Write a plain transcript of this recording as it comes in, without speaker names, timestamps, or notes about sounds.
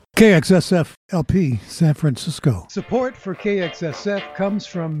KXSF LP, San Francisco. Support for KXSF comes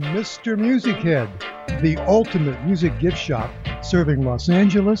from Mr. Music Head, the ultimate music gift shop serving Los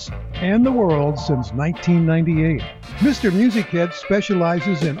Angeles and the world since 1998. Mr. Music Head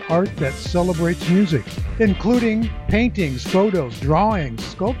specializes in art that celebrates music, including paintings, photos, drawings,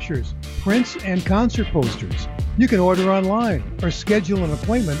 sculptures, prints, and concert posters. You can order online or schedule an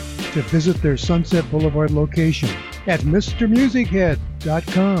appointment to visit their Sunset Boulevard location at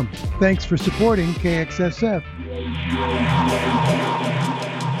MrMusicHead.com. Thanks for supporting KXSF.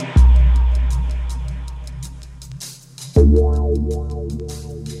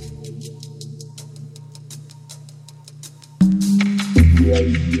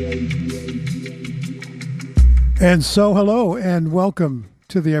 And so, hello and welcome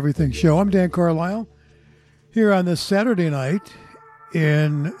to the Everything Show. I'm Dan Carlisle here on this Saturday night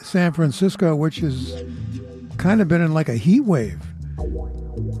in San Francisco, which has kind of been in like a heat wave.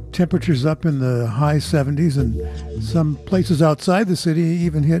 Temperatures up in the high 70s, and some places outside the city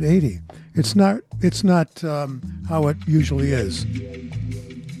even hit 80. It's not how it usually is.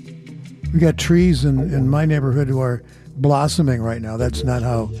 We got trees in my neighborhood who are blossoming right now. That's not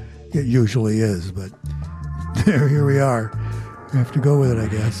how it usually is, but here we are. We have to go with it, I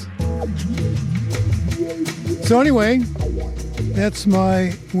guess. So anyway, that's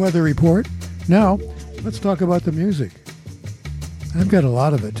my weather report. Now, let's talk about the music. I've got a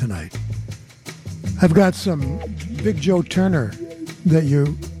lot of it tonight. I've got some Big Joe Turner that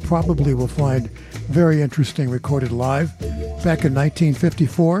you probably will find very interesting, recorded live back in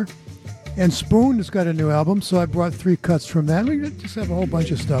 1954. And Spoon has got a new album, so I brought 3 cuts from that. We just have a whole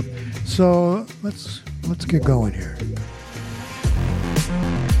bunch of stuff. So let's get going here.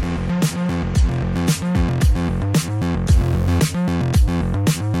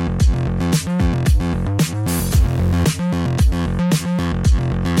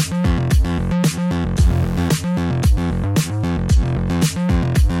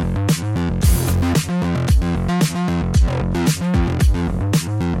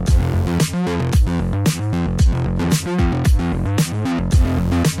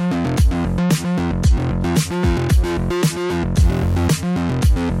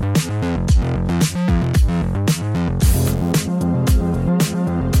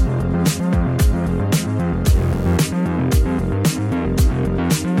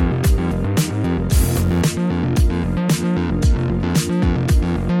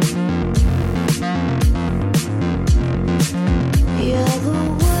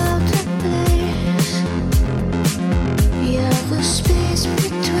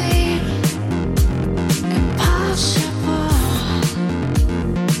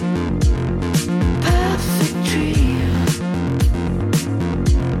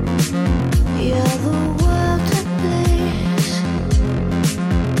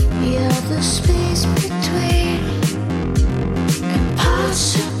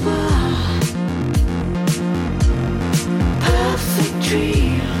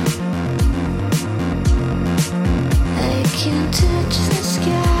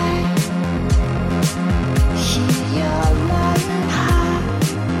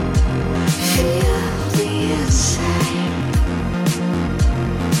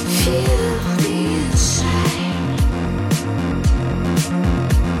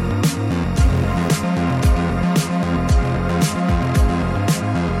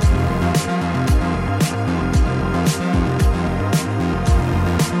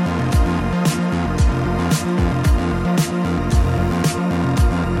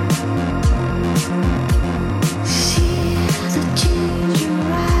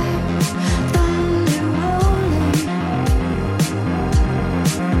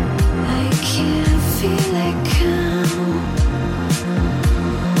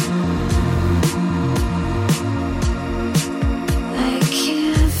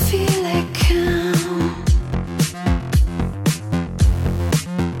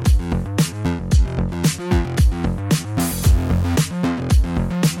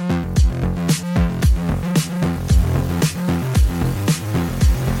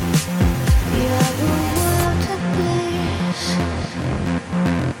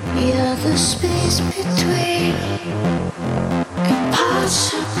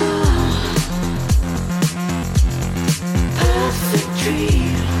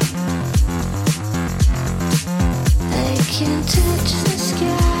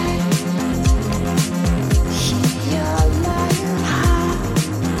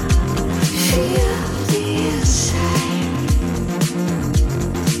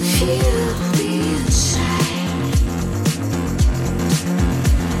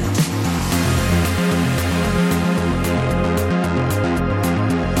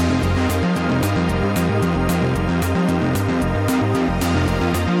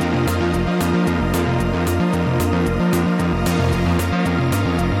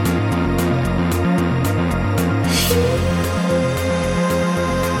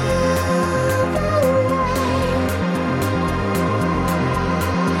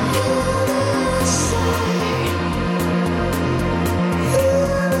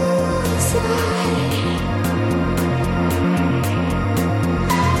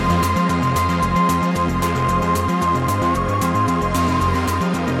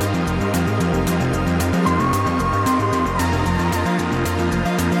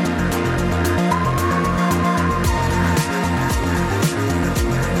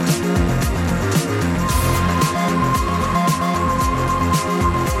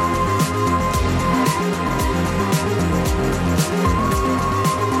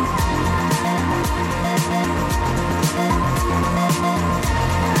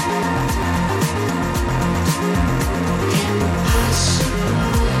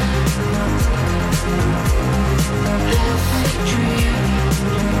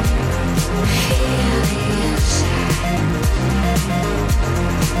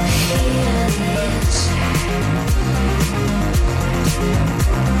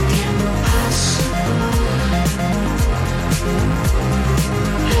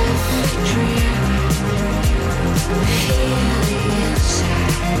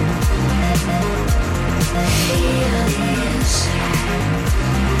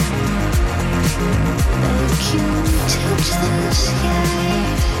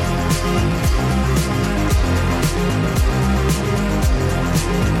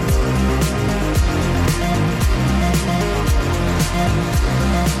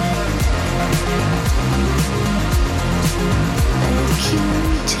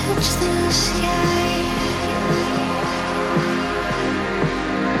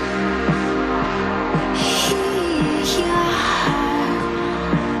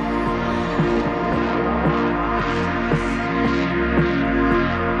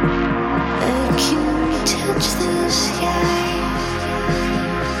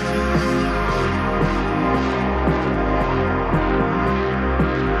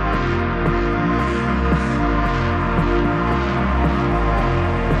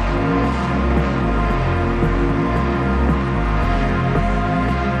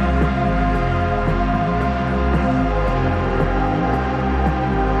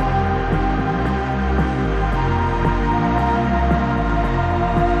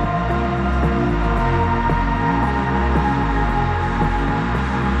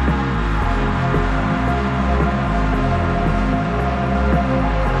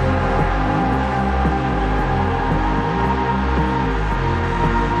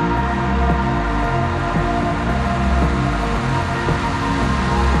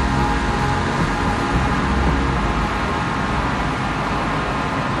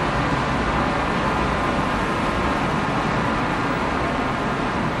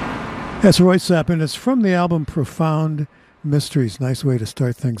 That's Roy Sapp, and it's from the album Profound Mysteries. Nice way to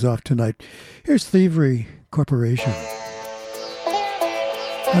start things off tonight. Here's Thievery Corporation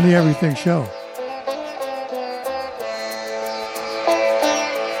on the Everything Show.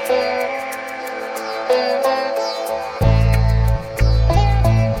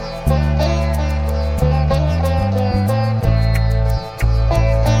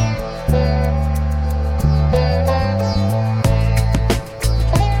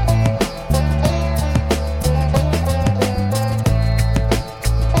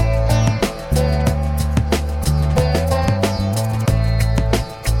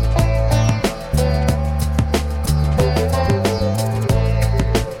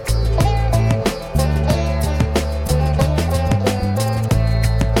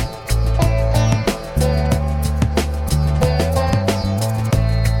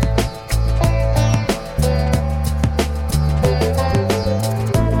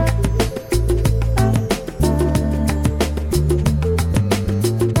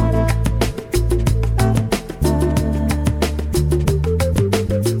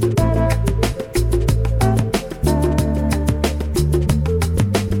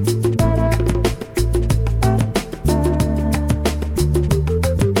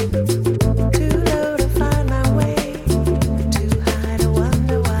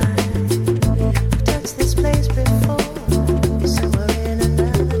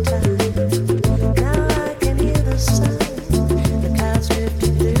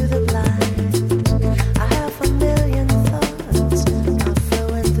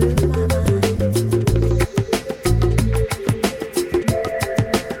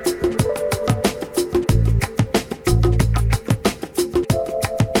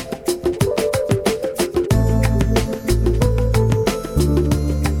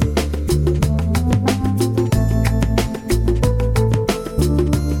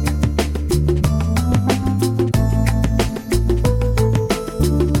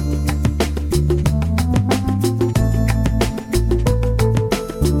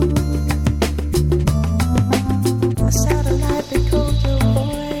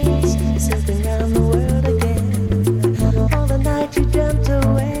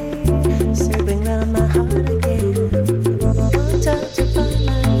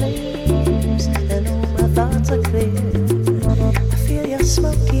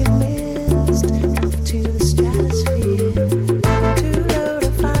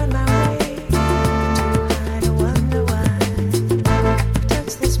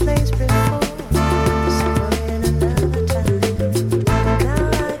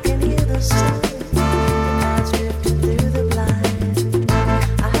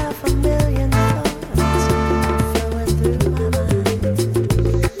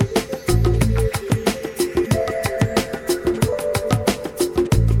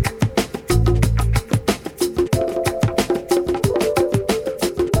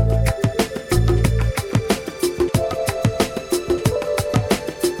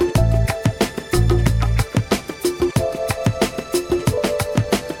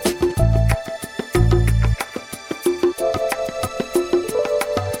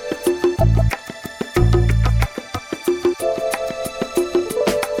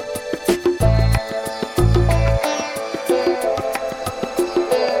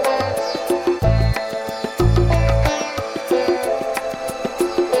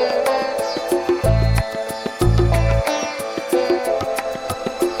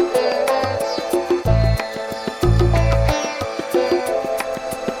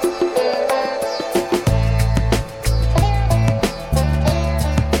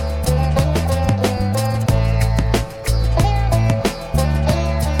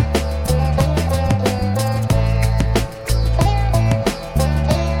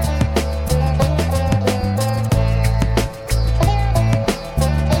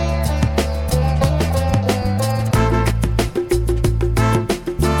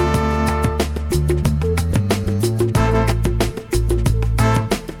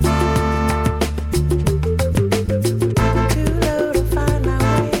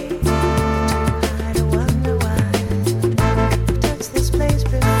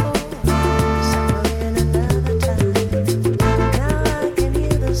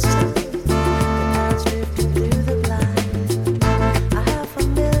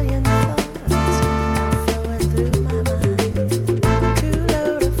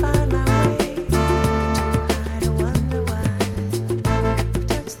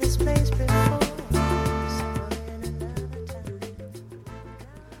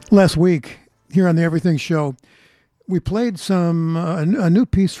 Last week, here on the Everything Show, we played a new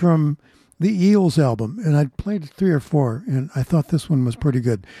piece from the Eels album, and I played 3 or 4, and I thought this one was pretty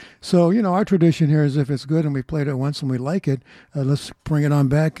good. So, our tradition here is if it's good and we played it once and we like it, let's bring it on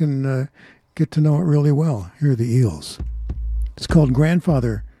back and get to know it really well. Here are the Eels. It's called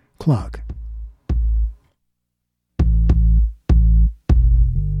Grandfather Clock.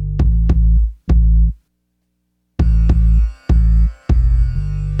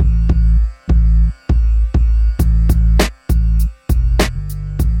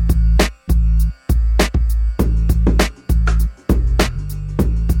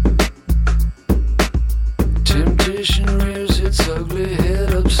 Rears its ugly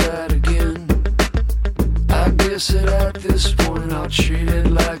head upside again. I guess that at this point I'll treat it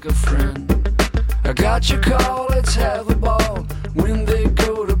like a friend. I got your call, let's have a ball. When they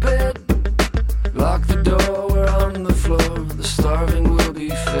go to bed, lock the door, we're on the floor. The starving will be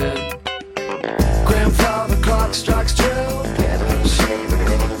fed. Grandfather clock strikes 12.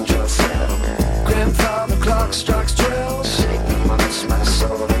 Grandfather clock strikes 12. Satan wants my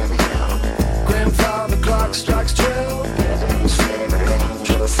soul in hell. Grandfather clock strikes 12.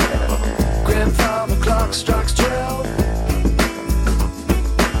 Grandfather clock strikes 12.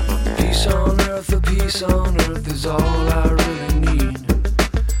 Peace on earth, a peace on earth is all I really need.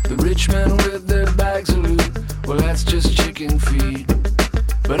 The rich men with their bags of loot, well that's just chicken feed.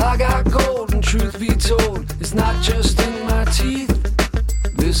 But I got gold and truth be told, it's not just in my teeth.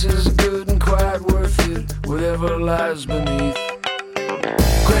 This is good and quite worth it, whatever lies beneath.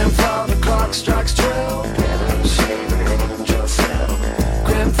 Grandfather clock strikes 12.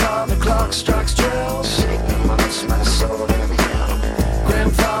 Grandfather clock strikes 12. Satan wants my soul in hell.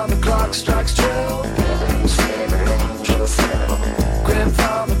 Grandfather clock strikes 12.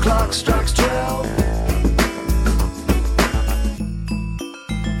 Grandfather clock strikes 12.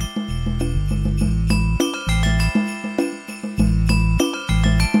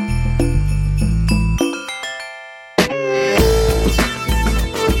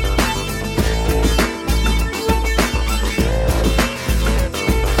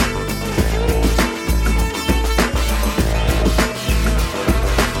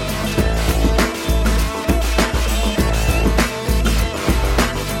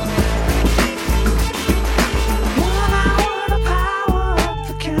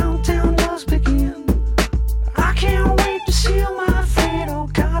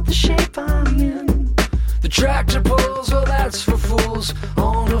 Tractor pulls, well that's for fools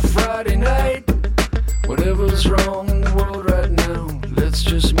on a Friday night. Whatever's wrong in the world right now, let's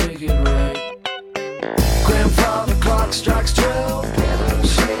just make it right. Grandfather clock strikes 12.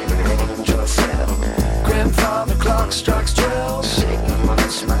 Grandfather clock strikes 12. Satan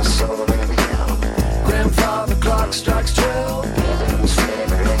wants my soul in hell. Grandfather clock strikes 12.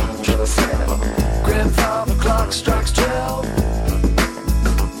 Grandfather clock strikes 12.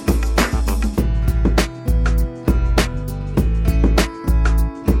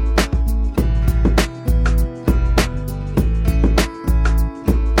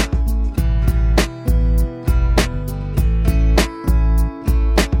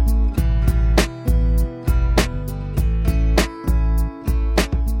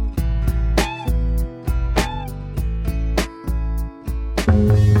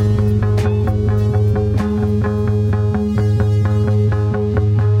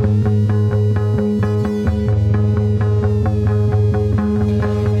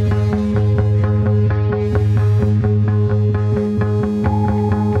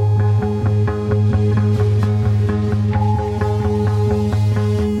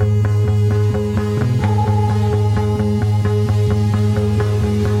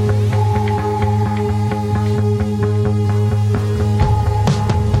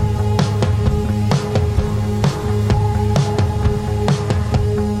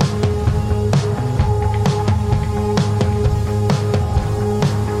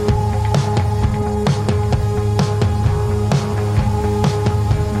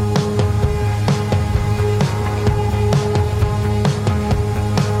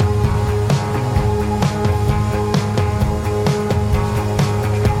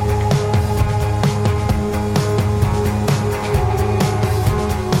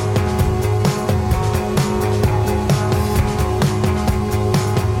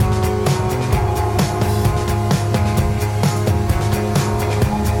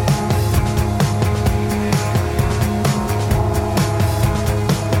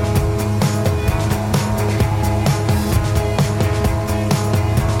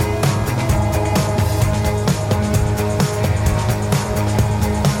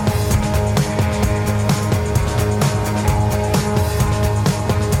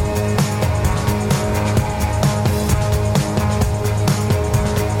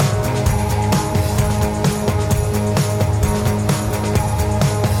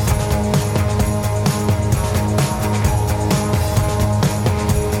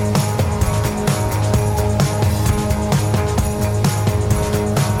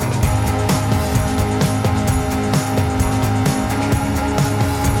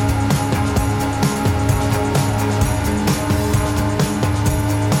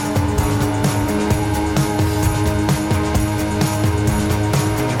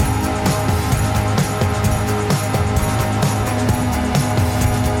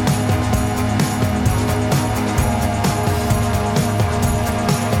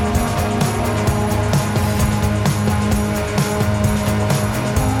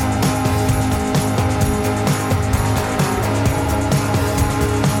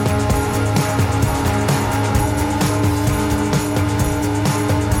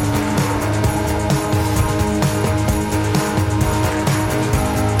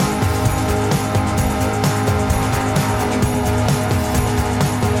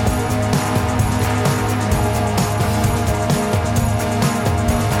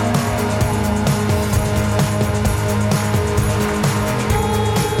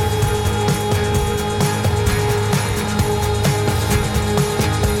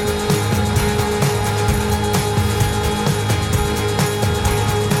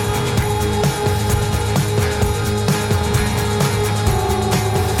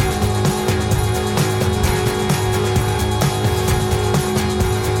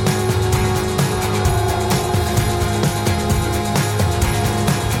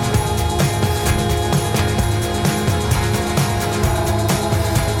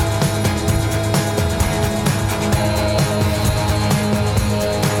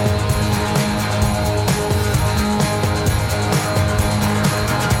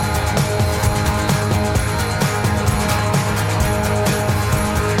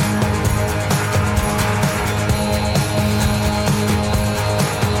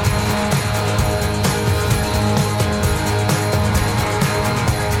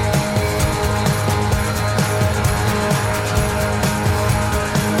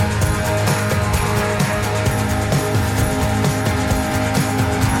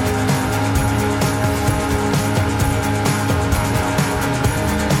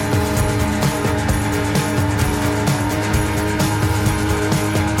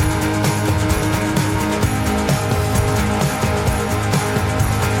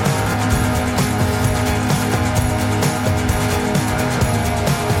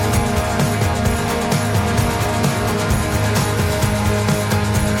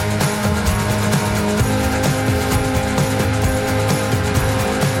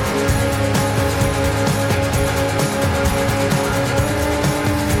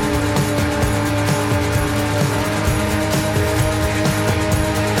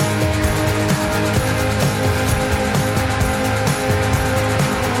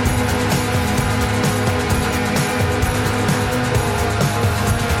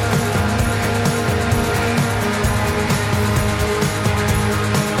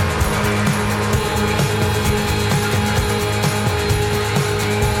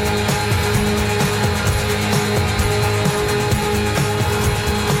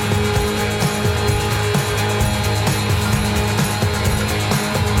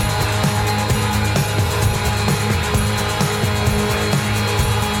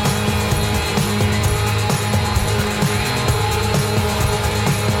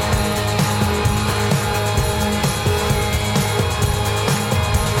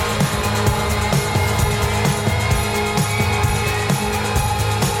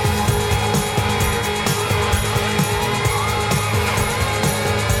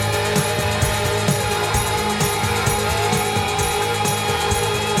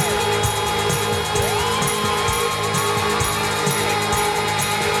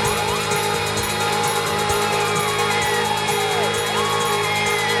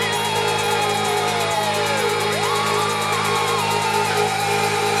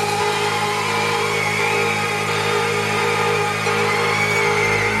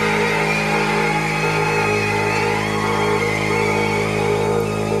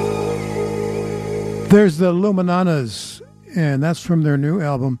 There's the Lumananas, and that's from their new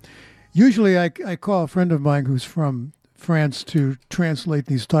album. Usually I call a friend of mine who's from France to translate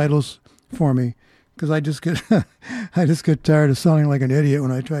these titles for me, because I just get tired of sounding like an idiot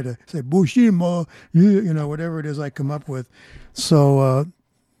when I try to say Bushimo, whatever it is I come up with. So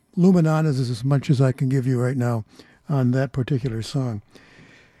Lumananas is as much as I can give you right now on that particular song.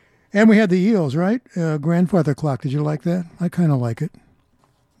 And we had the Eels, right? Grandfather Clock. Did you like that? I kind of like it.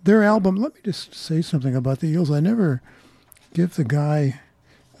 Their album, let me just say something about the Eels. I never give the guy,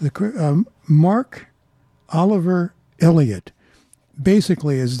 Mark Oliver Elliott,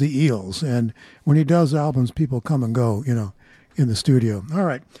 basically is the Eels. And when he does albums, people come and go, in the studio. All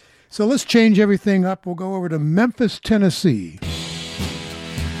right. So let's change everything up. We'll go over to Memphis, Tennessee.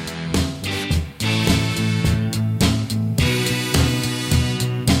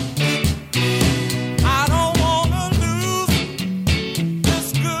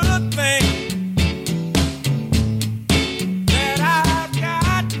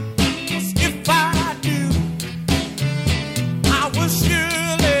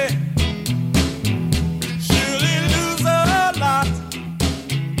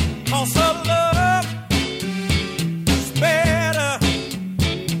 Cause of love, spare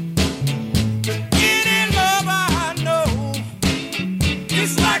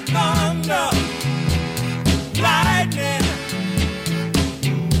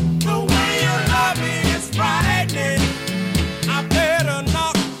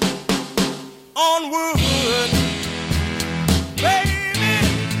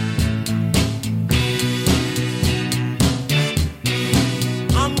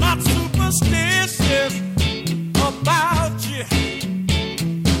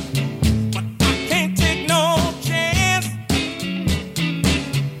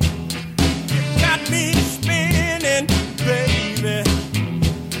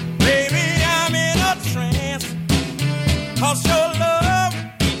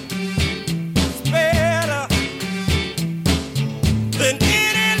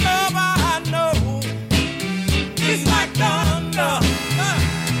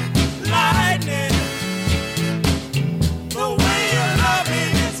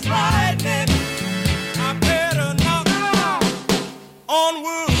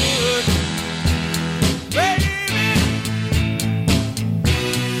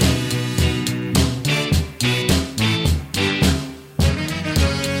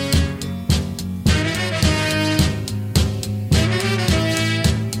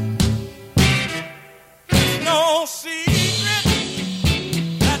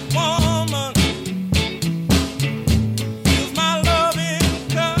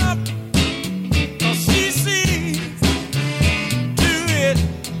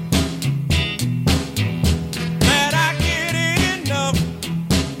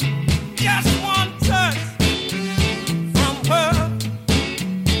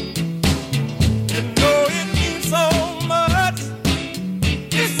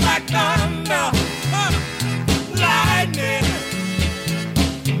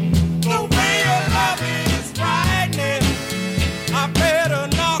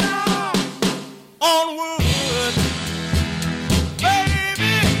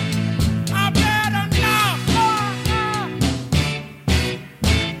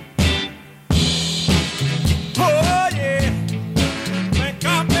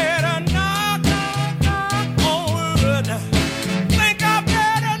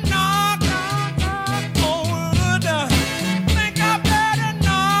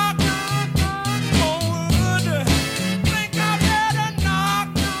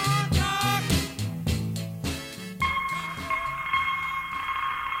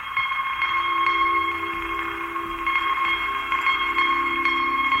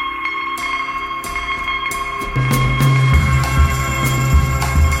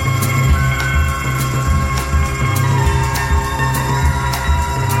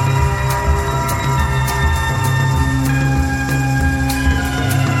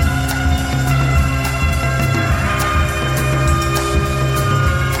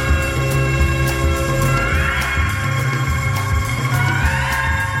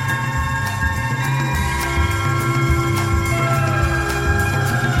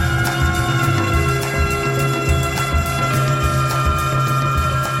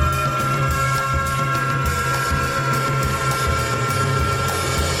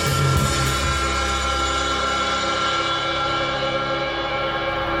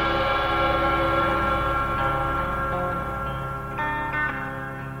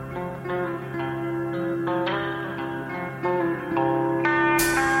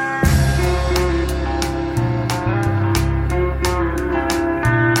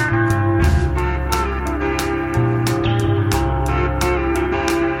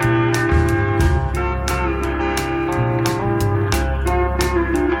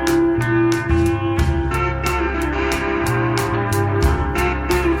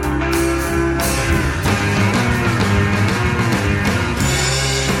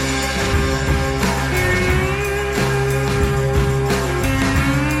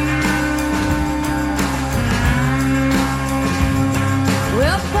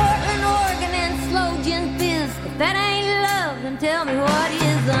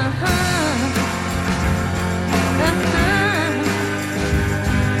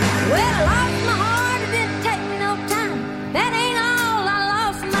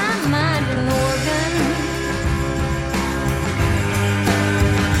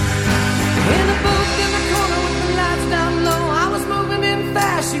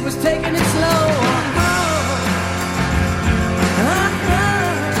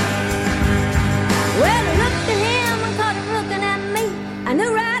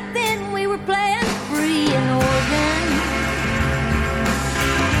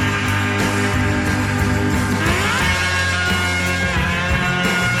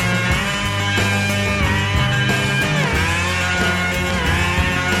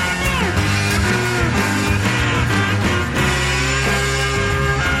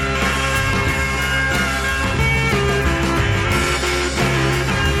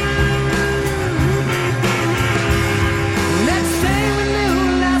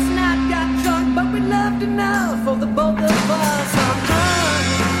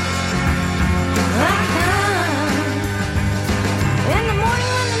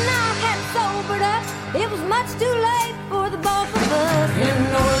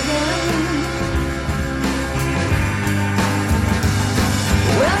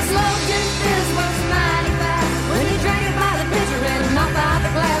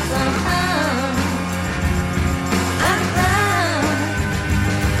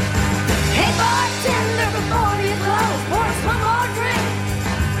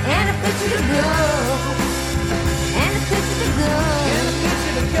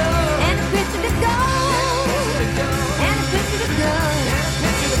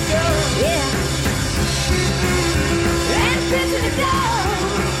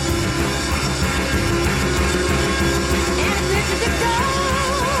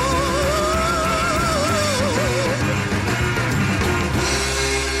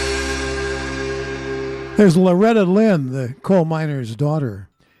There's Loretta Lynn, the coal miner's daughter,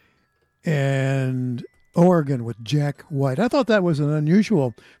 and Oregon with Jack White. I thought that was an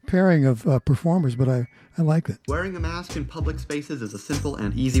unusual pairing of performers, but I liked it. Wearing a mask in public spaces is a simple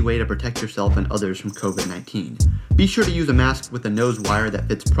and easy way to protect yourself and others from COVID-19. Be sure to use a mask with a nose wire that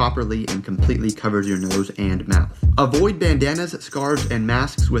fits properly and completely covers your nose and mouth. Avoid bandanas, scarves, and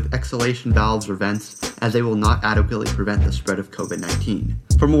masks with exhalation valves or vents, as they will not adequately prevent the spread of COVID-19.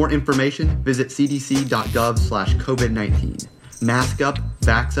 For more information, visit cdc.gov/COVID-19. Mask up,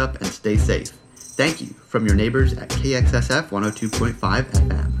 vax up, and stay safe. Thank you from your neighbors at KXSF 102.5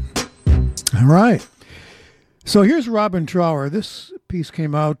 FM. All right. So here's Robin Trower. This piece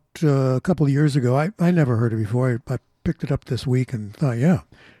came out a couple of years ago. I never heard it before. I picked it up this week and thought, yeah,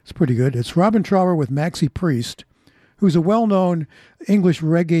 it's pretty good. It's Robin Trower with Maxie Priest, who's a well-known English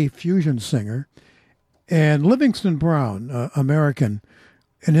reggae fusion singer, and Livingston Brown, American,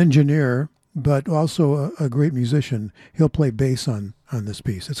 an engineer, but also a great musician. He'll play bass on this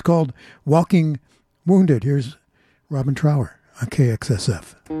piece. It's called Walking Wounded. Here's Robin Trower on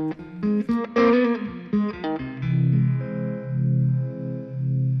KXSF.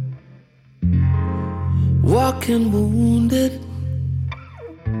 Walking wounded,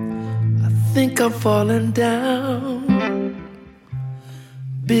 I think I'm falling down.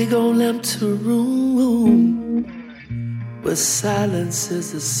 Big old empty room where silence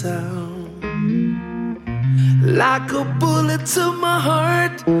is the sound. Like a bullet to my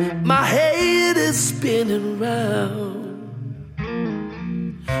heart, my head is spinning round.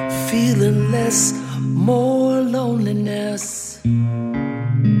 Feeling less, more loneliness.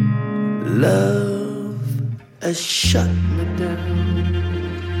 Love has shut me down.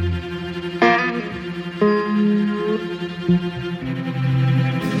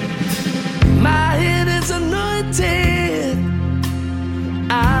 My head is anointed,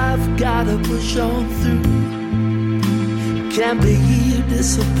 I've gotta push on through. Can't be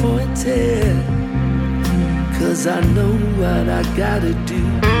disappointed, 'cause I know what I gotta do.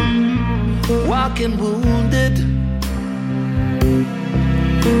 Walking wounded,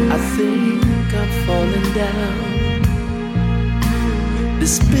 I think I'm falling down.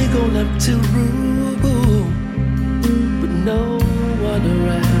 This big old empty room with no one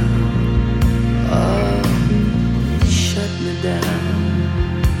around, oh, shut me down.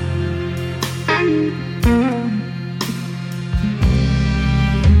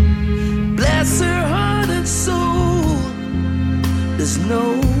 Bless her heart and soul, there's no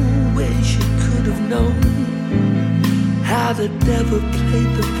way she could have known how the devil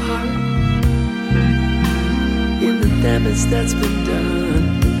played the part in the damage that's been done.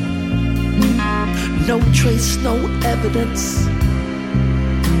 No trace, no evidence,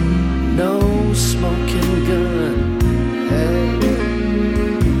 no smoking gun. Hey.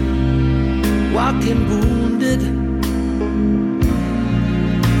 Walking wounded,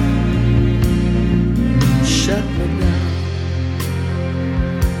 shut me down.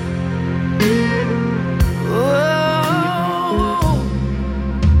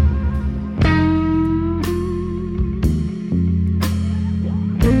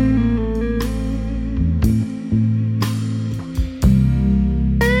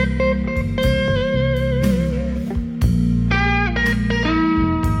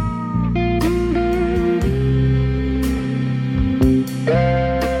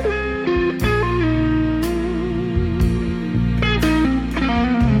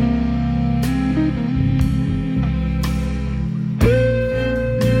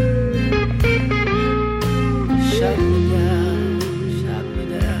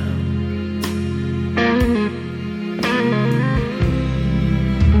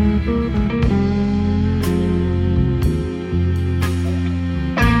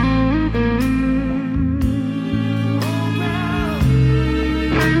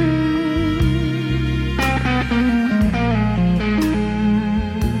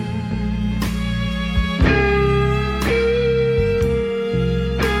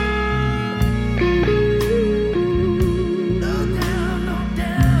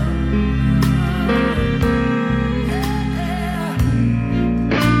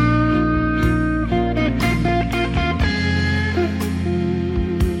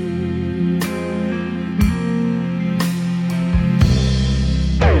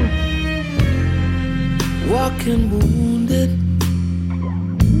 Walking wounded,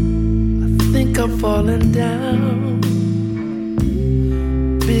 I think I'm falling down.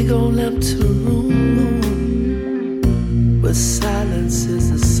 Big old empty room where silence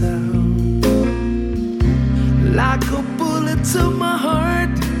is a sound. Like a bullet to my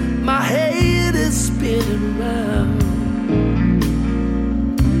heart, my head is spinning round.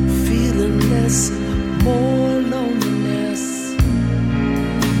 Feeling less, more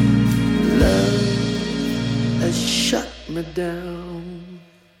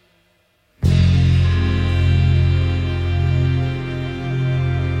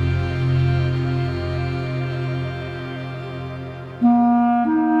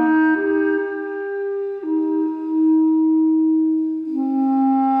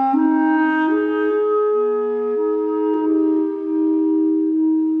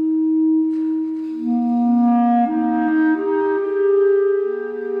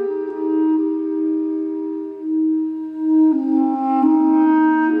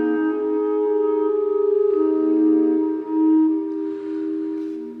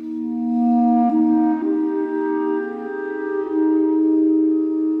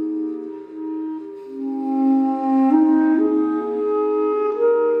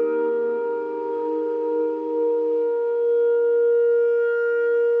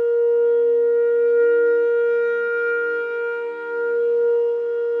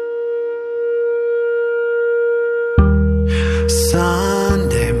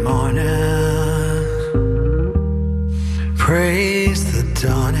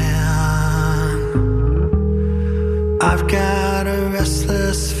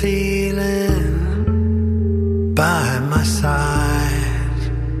by my side.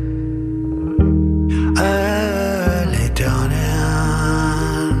 Early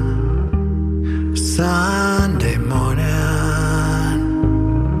dawning, Sunday morning.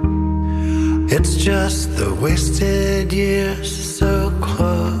 It's just the wasted years so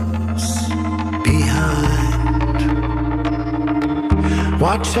close behind.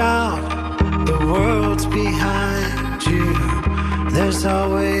 Watch out, the world's behind you. There's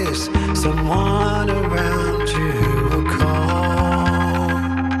always someone around you who will call.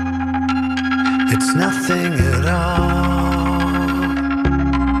 It's nothing at all.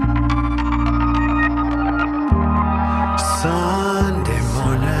 Sunday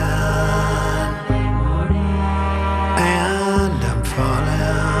morning, and I'm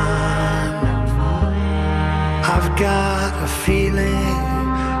falling. I've got a feeling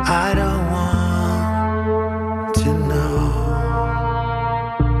I don't want to know.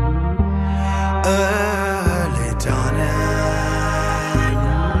 Early dawning,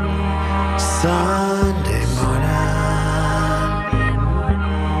 Sunday morning.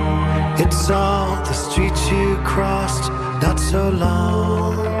 It's all the streets you crossed not so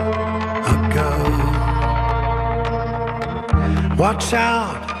long ago. Watch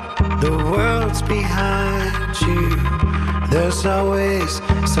out, the world's behind you. There's always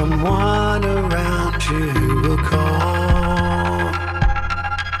someone around you who will call.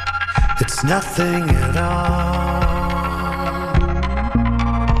 It's nothing at all.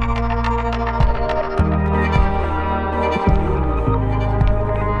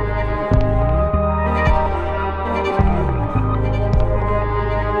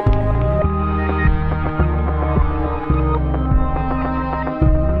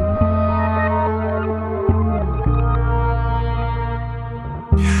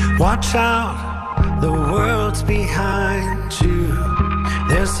 Watch out, the world's behind you.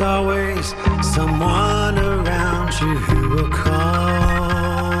 There's always someone around you who will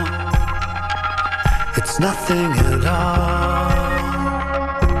call. It's nothing at all.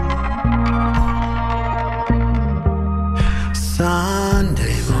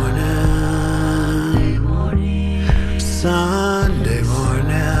 Sunday morning, Sunday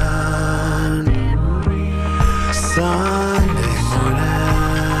morning, Sunday morning.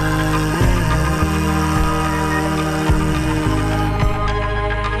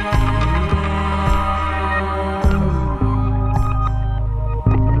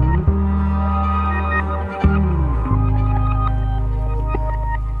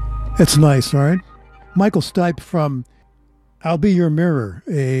 It's nice, all right? Michael Stipe from I'll Be Your Mirror,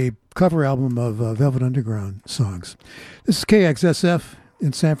 a cover album of Velvet Underground songs. This is KXSF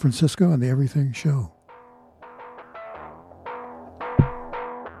in San Francisco on the Everything Show.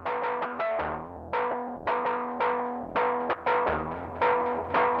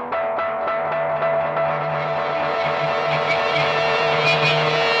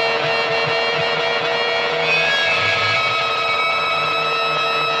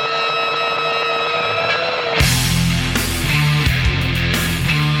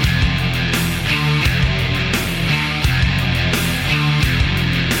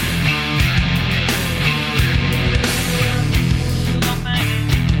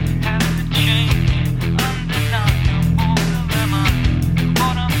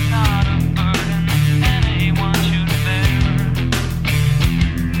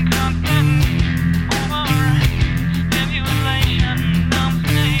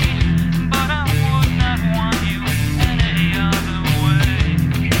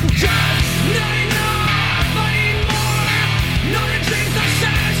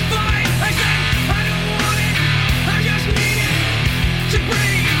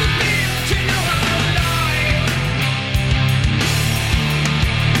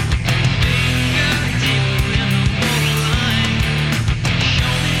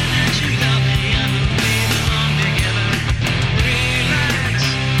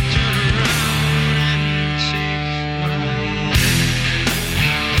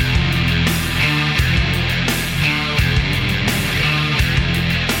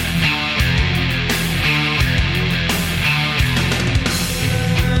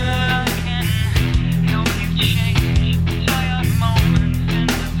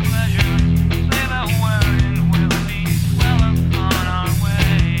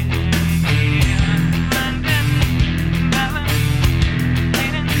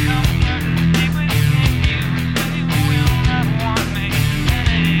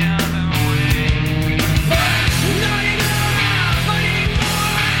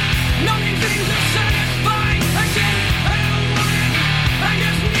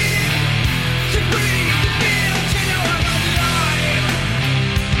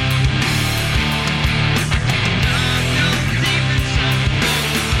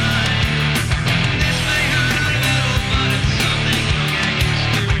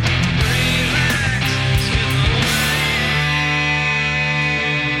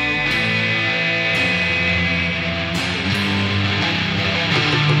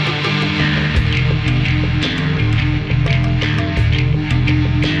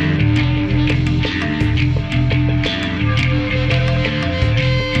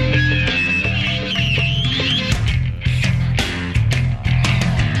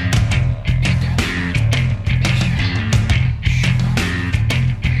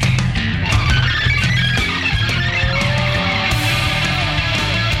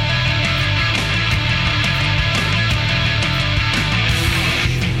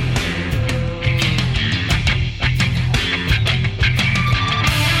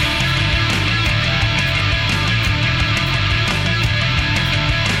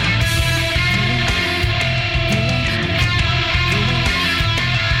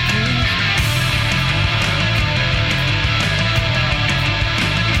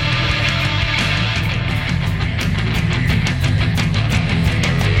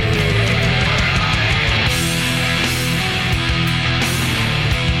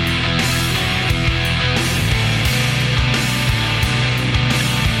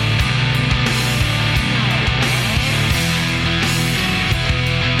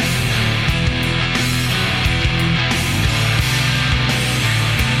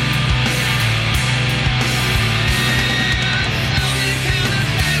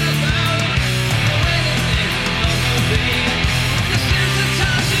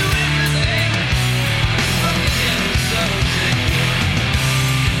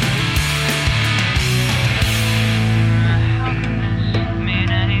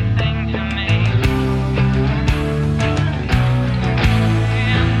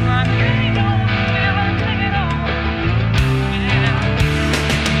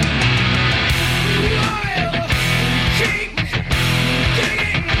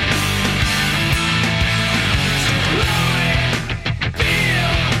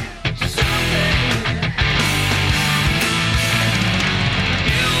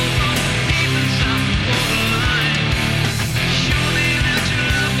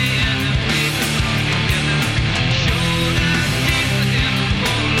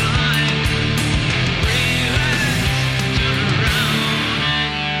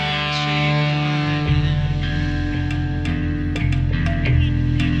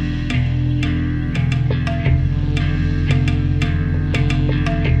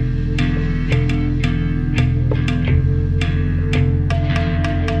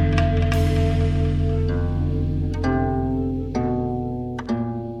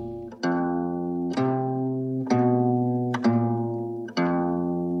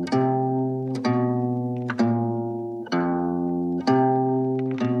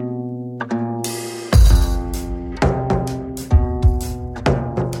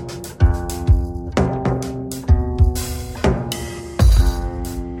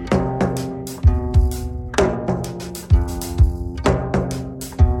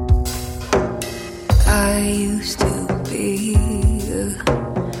 I used to be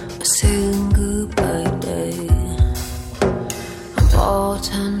a single by day,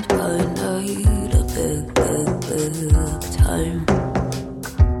 important by night, a big, big, big time.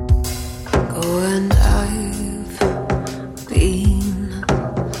 Oh, and I've been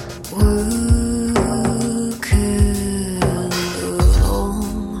working a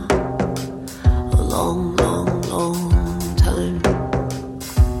long, long, long time.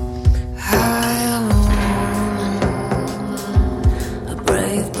 I am a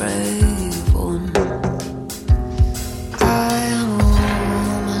brave, brave one. I am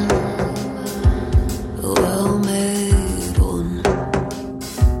a well-made one.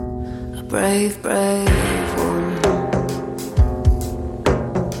 A brave, brave one.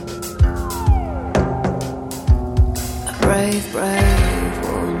 A brave, brave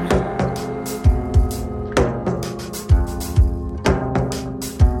one.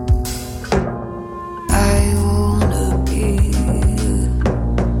 I wanna be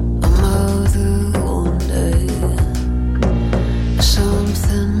a mother one day.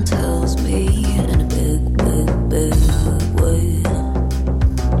 Something tells me in a big, big, big way,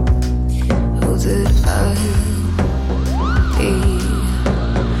 oh, that I'll be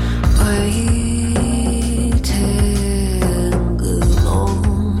waiting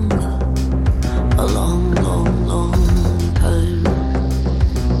a long, long, long time.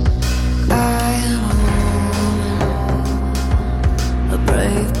 I am a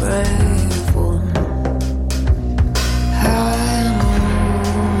brave, brave one. I am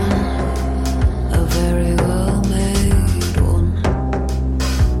a very well-made one.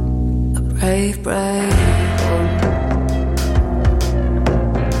 A brave, brave one.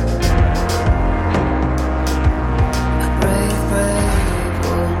 A brave, brave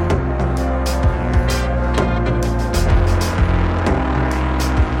one.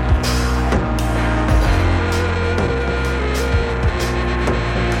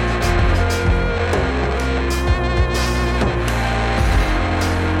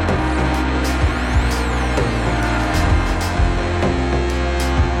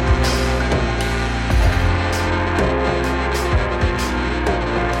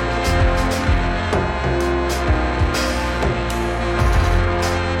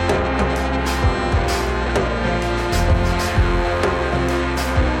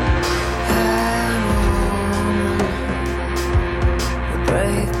 A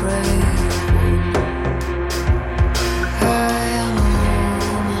brave, brave one. I am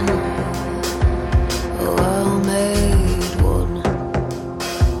a well-made one.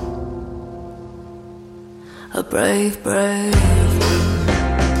 A brave, brave one.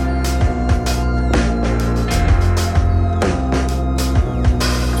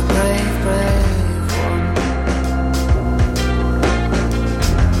 A brave, brave one.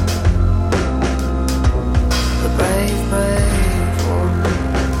 A brave, brave one.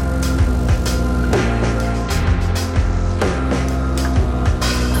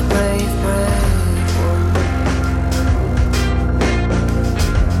 A brave, brave one.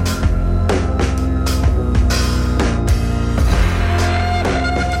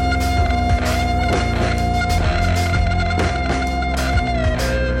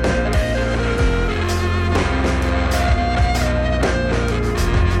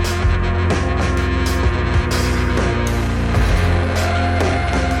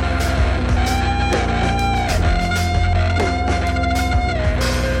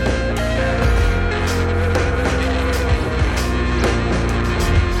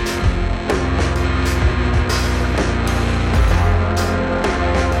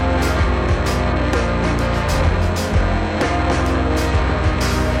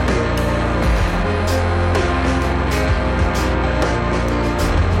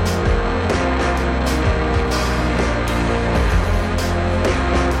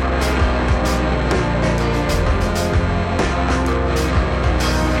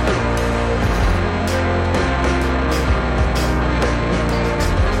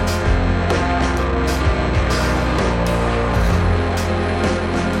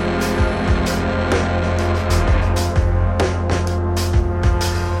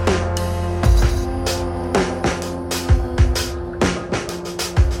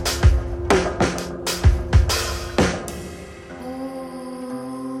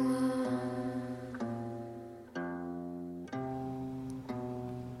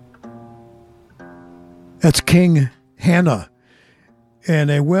 That's King Hannah.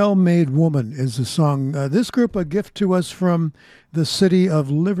 And A Well-Made Woman is the song. This group, a gift to us from the city of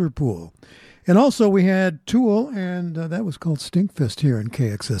Liverpool. And also we had Tool, and that was called Stinkfist here in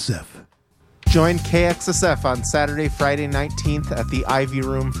KXSF. Join KXSF on Saturday, Friday 19th at the Ivy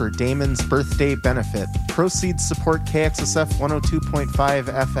Room for Damon's birthday benefit. Proceeds support KXSF 102.5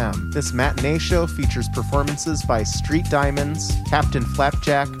 FM. This matinee show features performances by Street Diamonds, Captain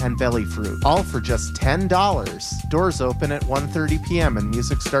Flapjack, and Belly Fruit. All for just $10. Doors open at 1:30 p.m. and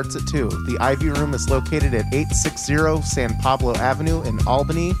music starts at 2. The Ivy Room is located at 860 San Pablo Avenue in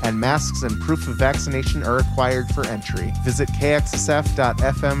Albany, and masks and proof of vaccination are required for entry. Visit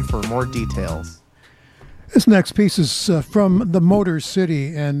kxsf.fm for more details. This next piece is from the Motor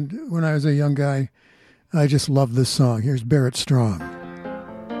City, and when I was a young guy, I just loved this song. Here's Barrett Strong.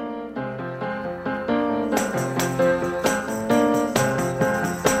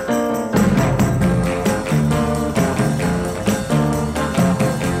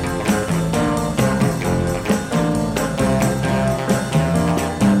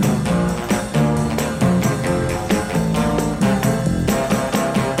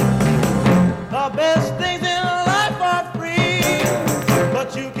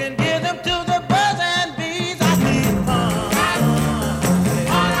 You can give them to the birds and bees. I need fun.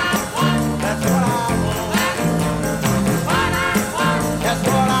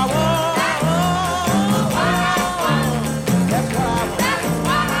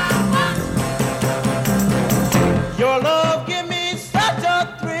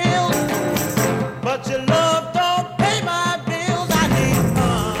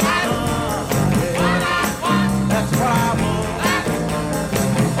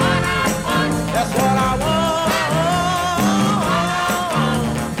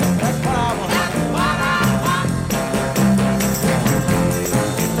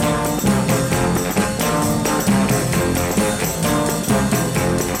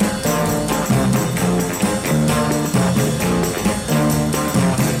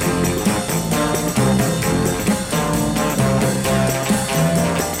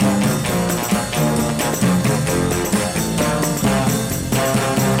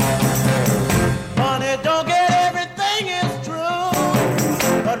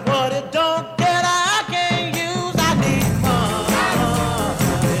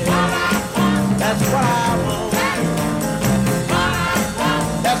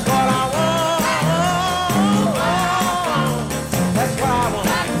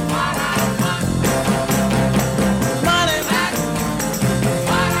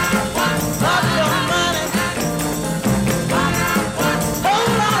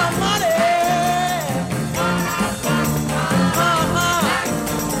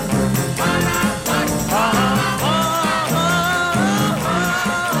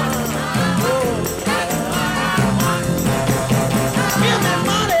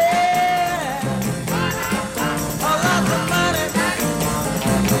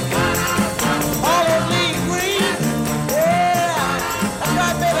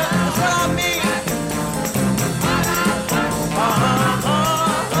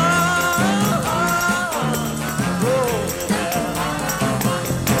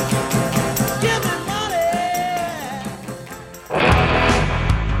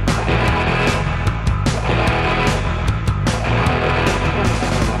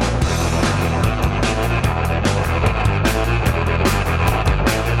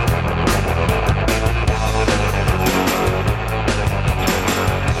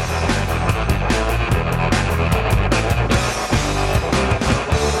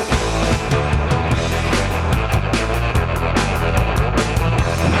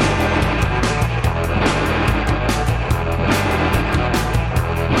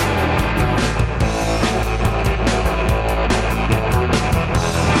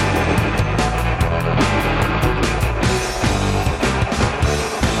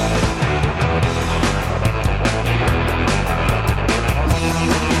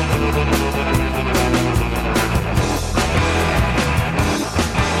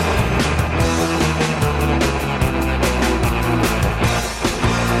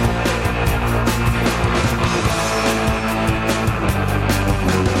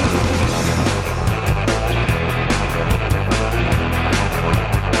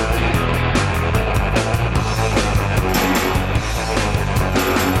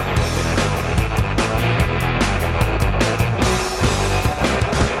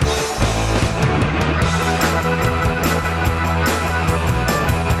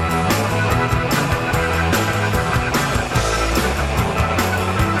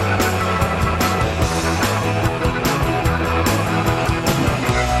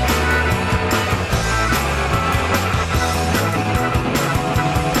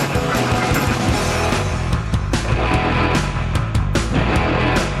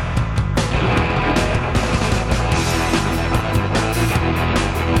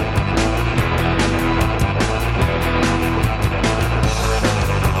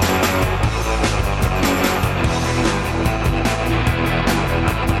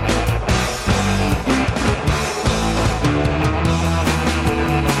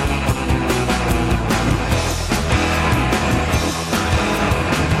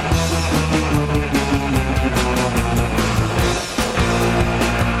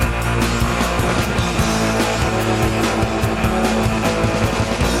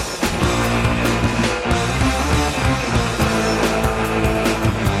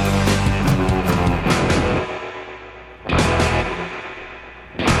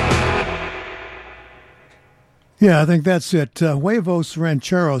 Yeah, I think that's it. Huevos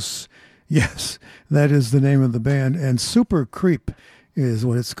Rancheros. Yes, that is the name of the band. And Super Creep is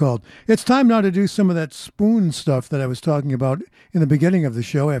what it's called. It's time now to do some of that spoon stuff that I was talking about in the beginning of the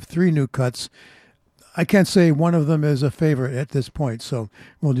show. I have 3 new cuts. I can't say one of them is a favorite at this point, so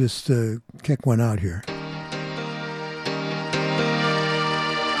we'll just kick one out here.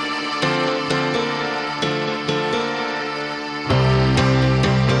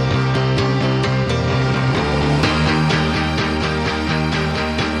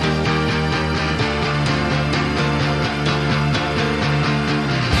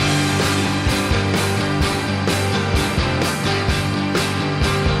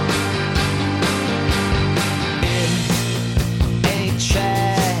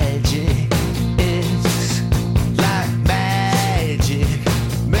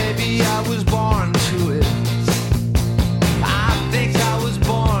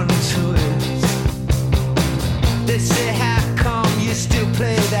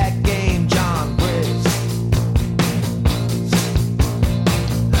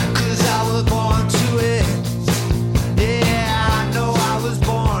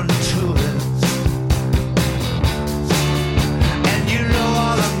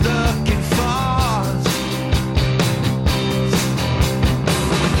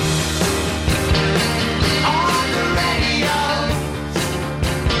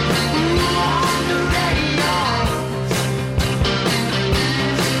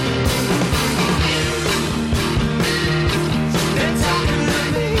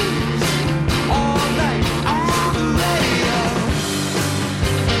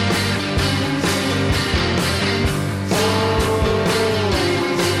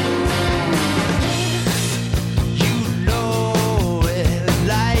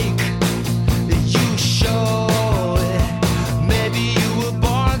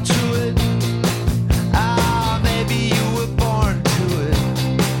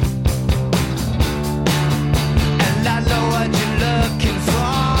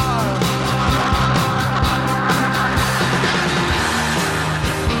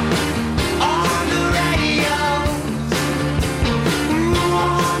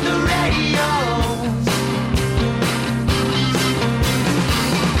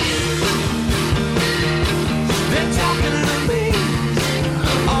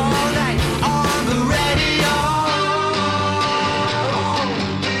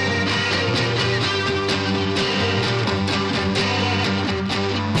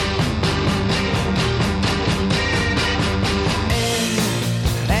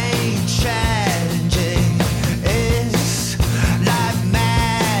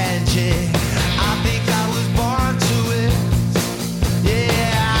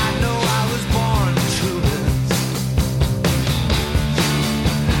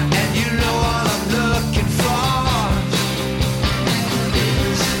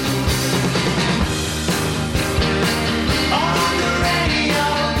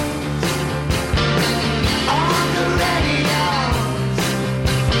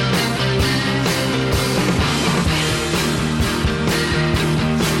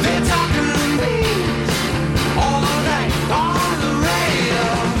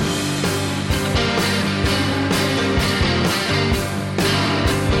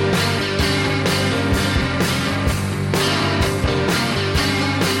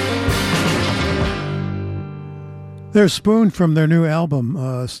 They're Spoon from their new album.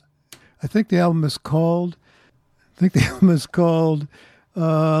 I think the album is called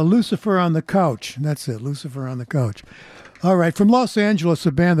Lucifer on the Couch. That's it, Lucifer on the Couch. All right, from Los Angeles,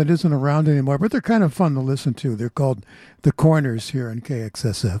 a band that isn't around anymore, but they're kind of fun to listen to. They're called The Corners here on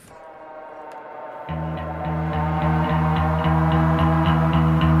KXSF.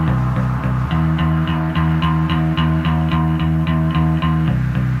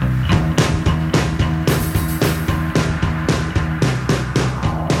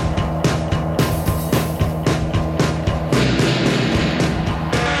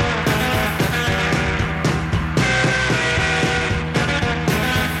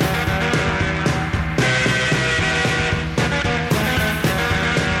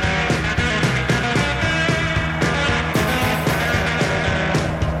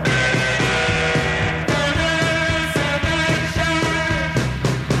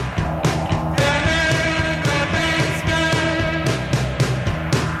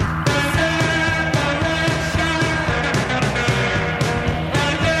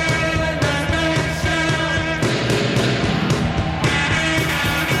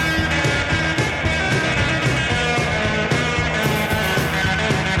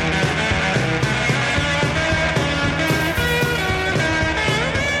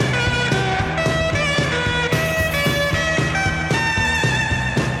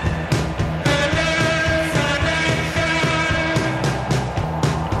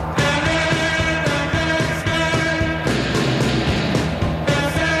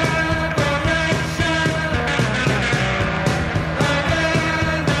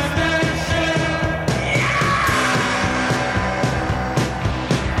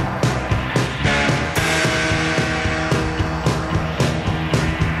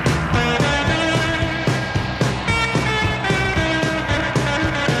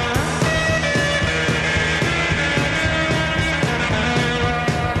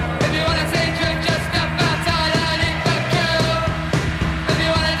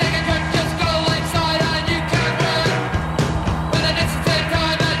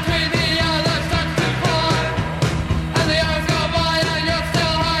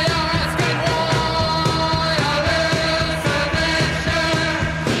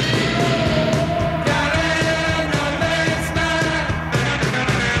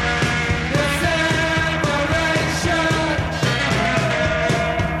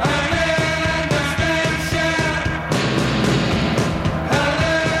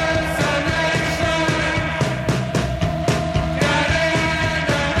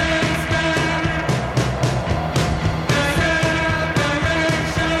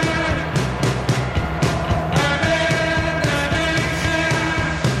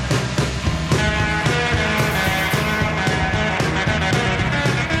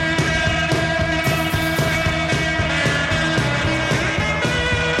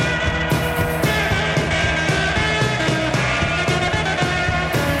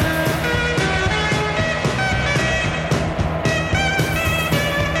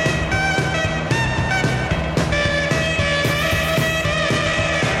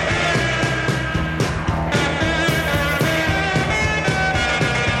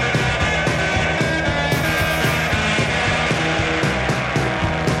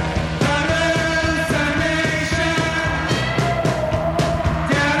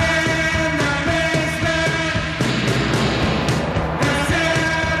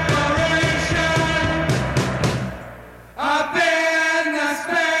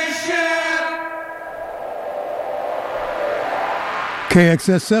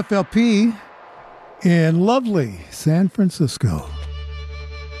 KXSFLP in lovely San Francisco.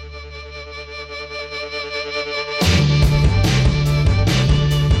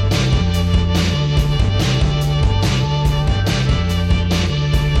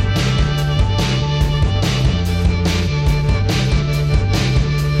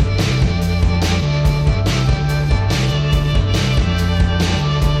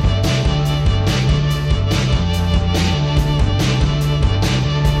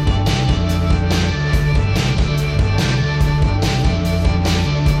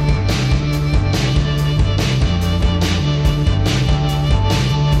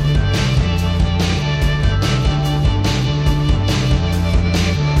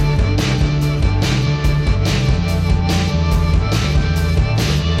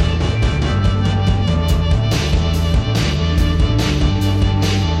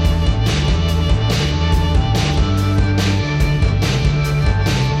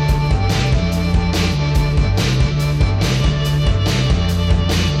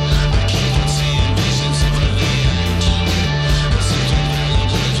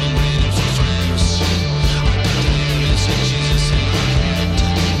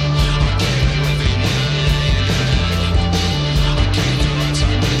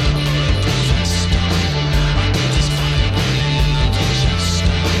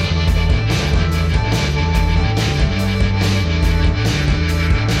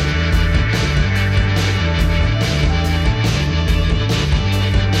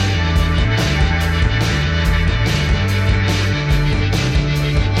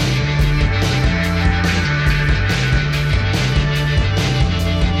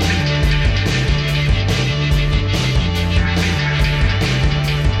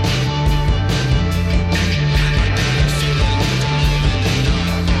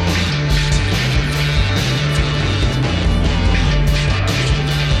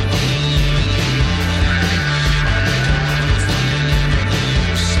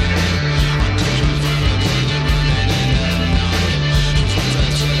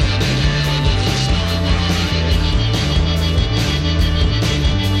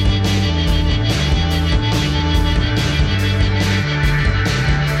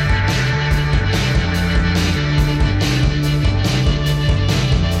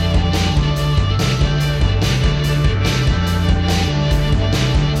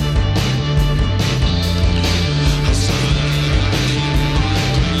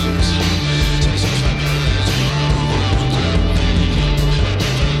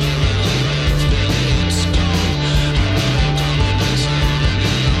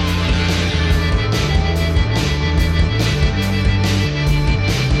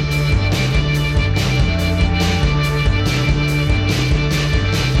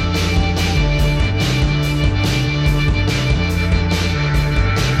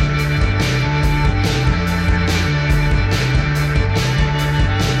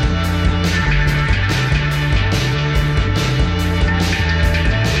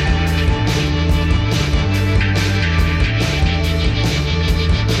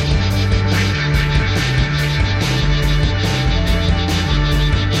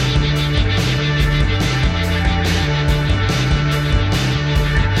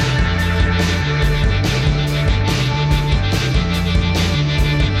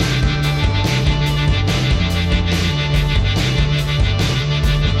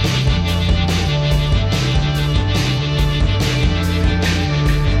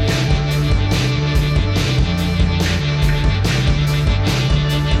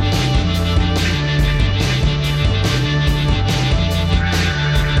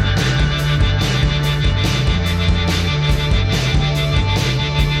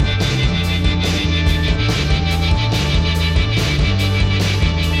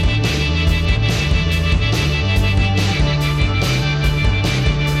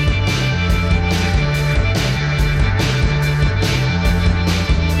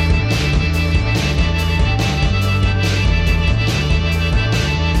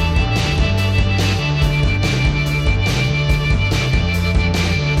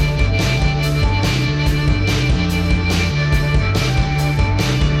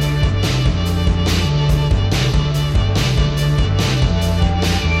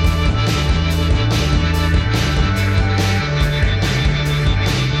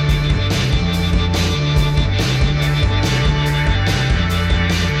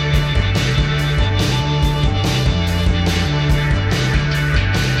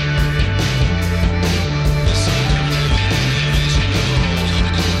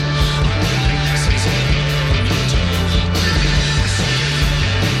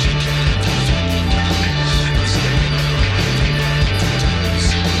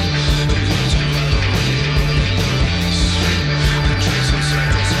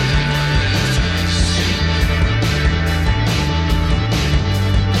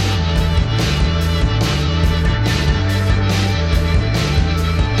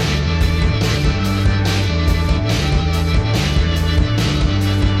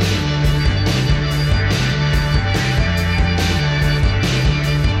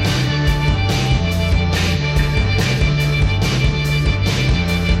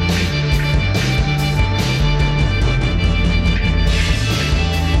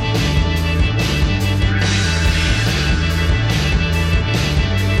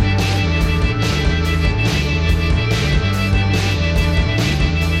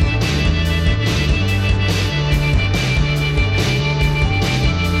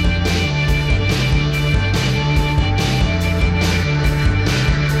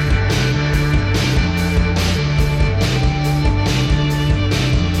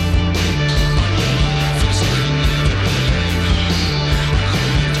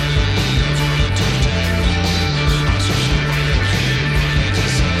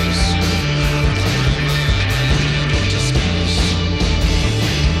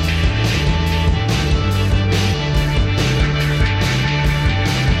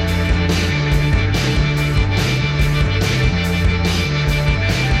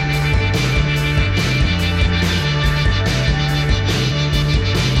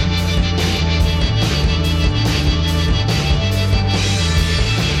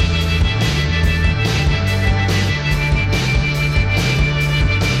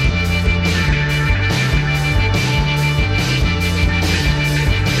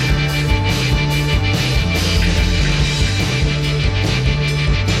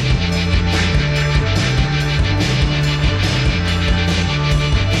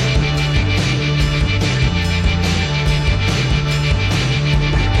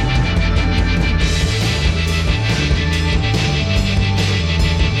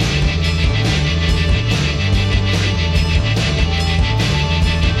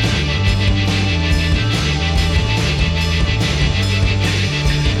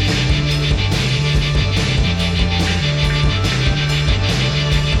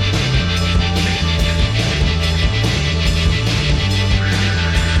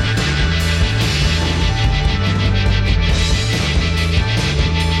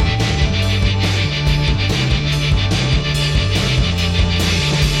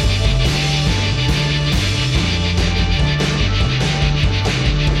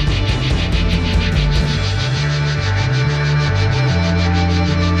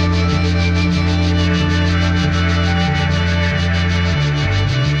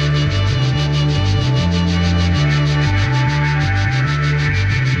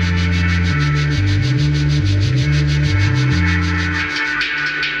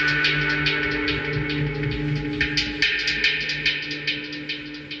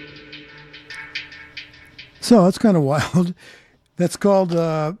 So that's kind of wild. That's called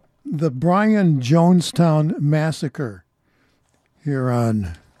the Brian Jonestown Massacre here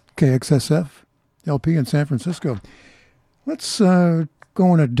on KXSF LP in San Francisco. Let's go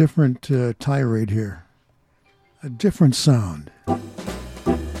on a different tirade here. A different sound.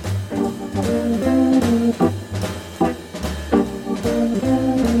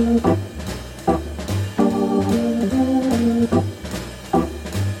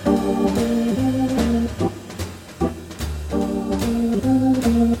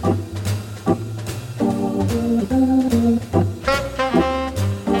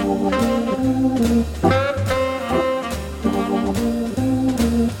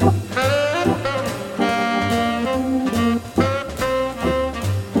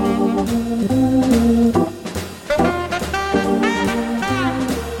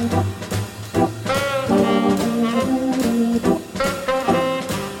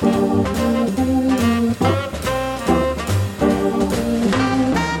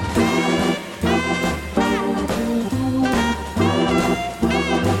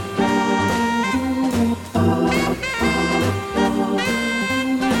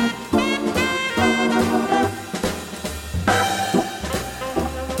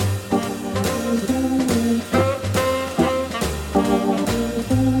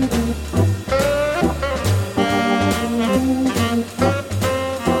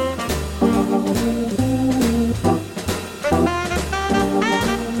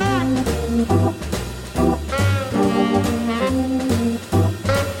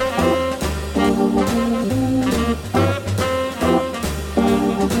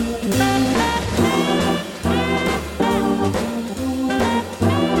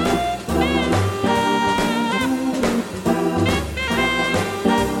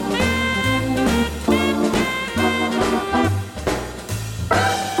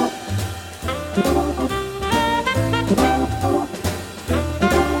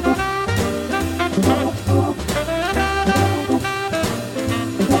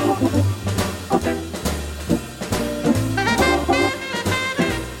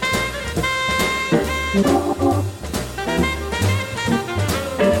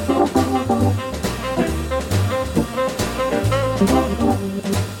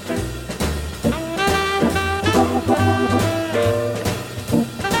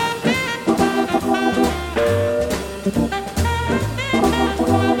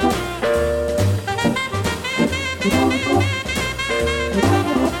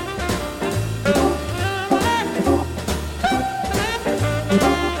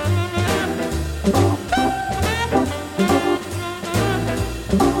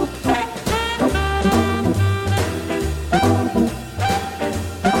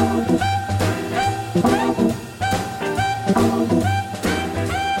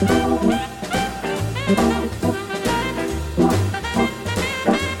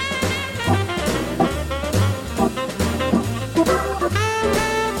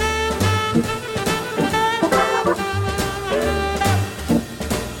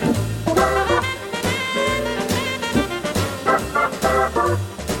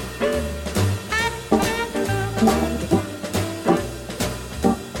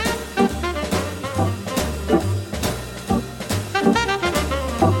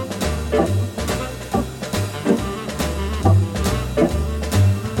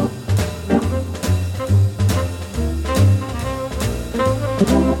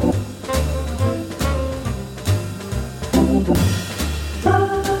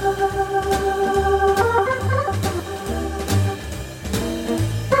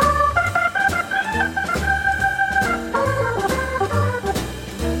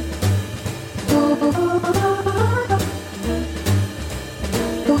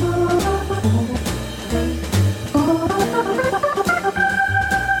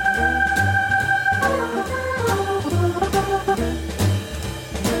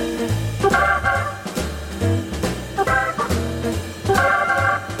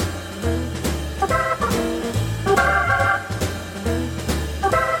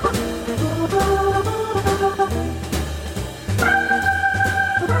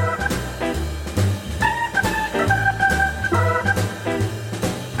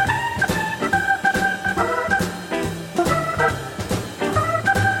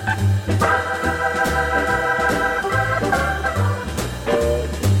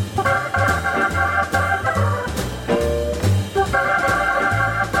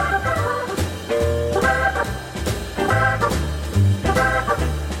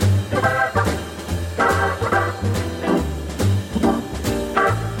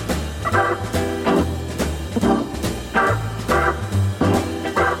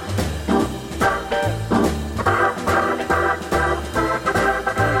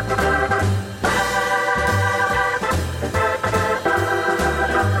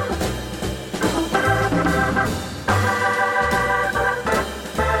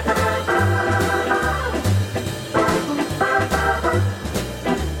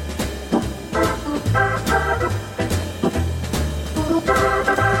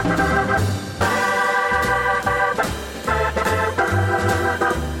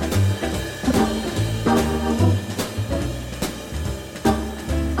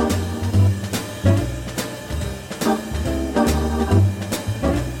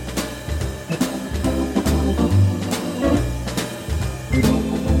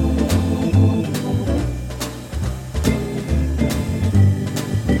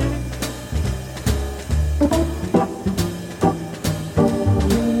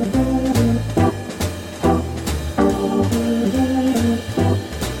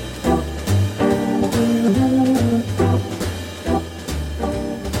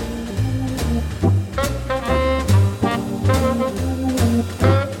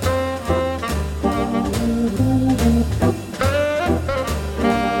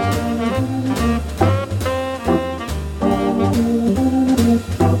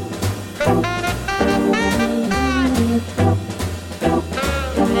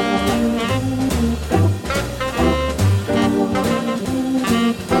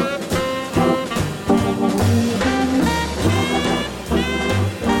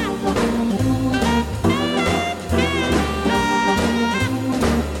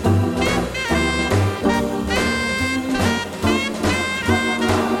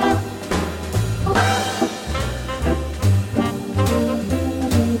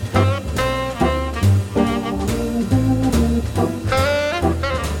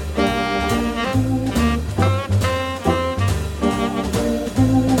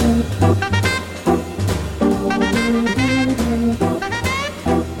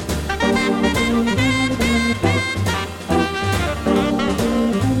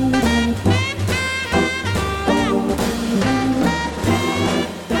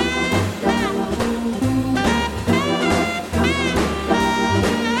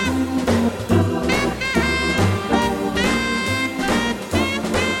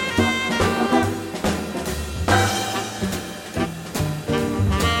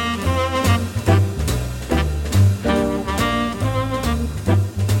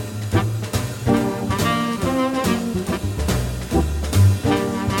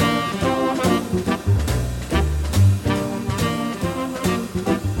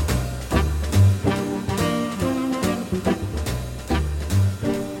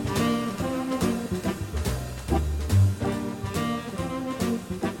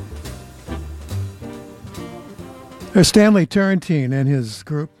 There's Stanley Turrentine and his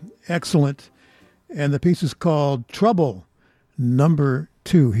group, excellent. And the piece is called Trouble Number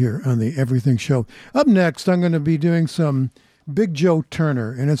 2 here on the Everything Show. Up next, I'm going to be doing some Big Joe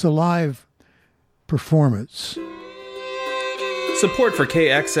Turner, and it's a live performance. Support for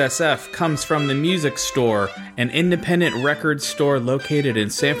KXSF comes from the Music Store, an independent record store located in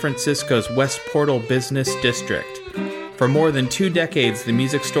San Francisco's West Portal Business District. For more than 2 decades, the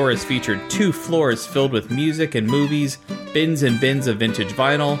Music Store has featured 2 floors filled with music and movies, bins and bins of vintage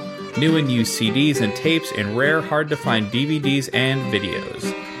vinyl, new and used CDs and tapes, and rare, hard-to-find DVDs and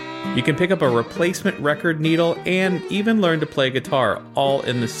videos. You can pick up a replacement record needle and even learn to play guitar, all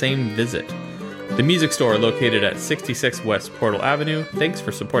in the same visit. The Music Store, located at 66 West Portal Avenue. Thanks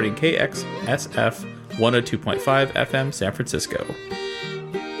for supporting KXSF 102.5 FM San Francisco.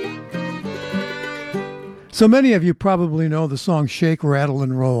 So many of you probably know the song Shake, Rattle,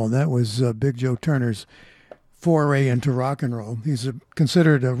 and Roll, and that was Big Joe Turner's foray into rock and roll. He's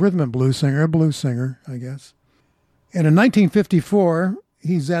considered a rhythm and blues singer, I guess. And in 1954,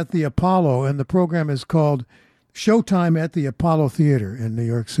 he's at the Apollo, and the program is called Showtime at the Apollo Theater in New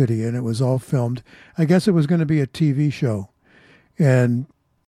York City, and it was all filmed. I guess it was going to be a TV show, and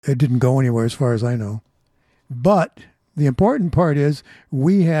it didn't go anywhere as far as I know. But the important part is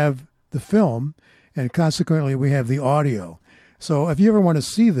we have the film, and consequently we have the audio. So if you ever want to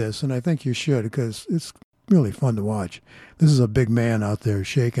see this, and I think you should, because it's really fun to watch. This is a big man out there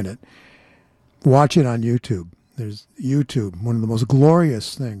shaking it. Watch it on YouTube. There's YouTube, one of the most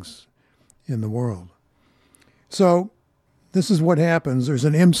glorious things in the world. So this is what happens. There's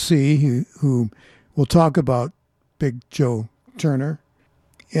an MC who will talk about Big Joe Turner,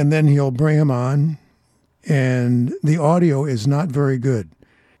 and then he'll bring him on, and the audio is not very good.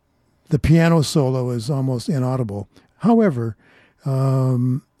 The piano solo is almost inaudible. However,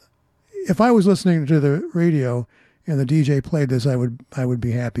 if I was listening to the radio and the DJ played this, I would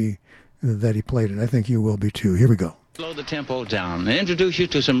be happy that he played it. I think you will be too. Here we go. Slow the tempo down and introduce you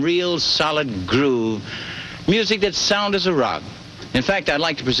to some real solid groove music that's sound as a rock. In fact, I'd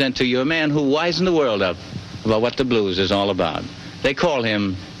like to present to you a man who wisened the world up about what the blues is all about. They call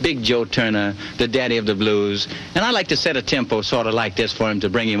him Big Joe Turner, the daddy of the blues, and I like to set a tempo sort of like this for him to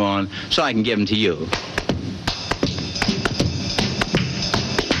bring him on so I can give him to you.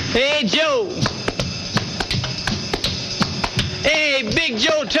 Hey, Joe. Hey, Big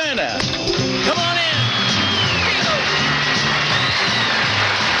Joe Turner. Come on in.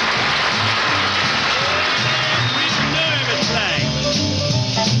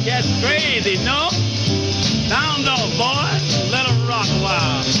 Get crazy, no? Sound off, boy. Let them rock a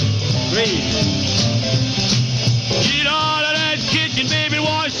while. Crazy. Get out of that kitchen, baby.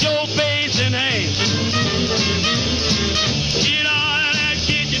 Wash your face and hands. Get out of that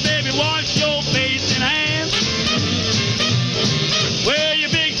kitchen, baby. Wash your face and hands. Wear your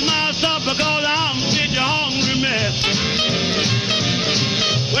big smile up because I'm such a hungry mess.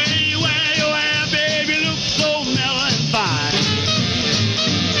 When you wear your hair, baby, look so mellow and fine.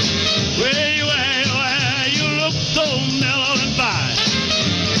 Where you at, you look so mellow and fine.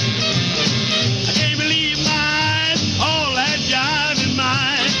 I can't believe mine, all that jive in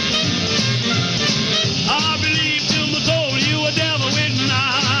mine. I believe to my soul you a devil with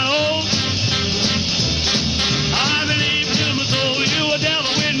nine holes. I believe to my soul you a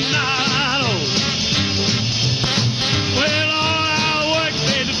devil with nine holes. Well, all our work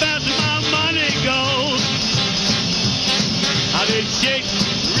pays the best of my money goes. I did shake,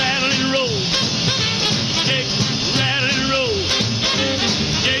 rattle and roll. Shake, rattle and roll.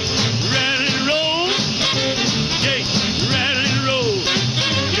 Shake, rattle and roll. Shake, rattle and roll.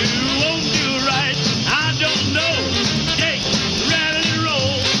 You won't do right, I don't know. Shake, rattle and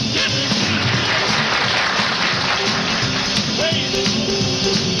roll. Wait.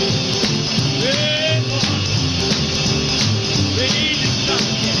 Wait. Wait.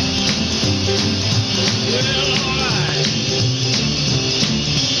 Well, all right.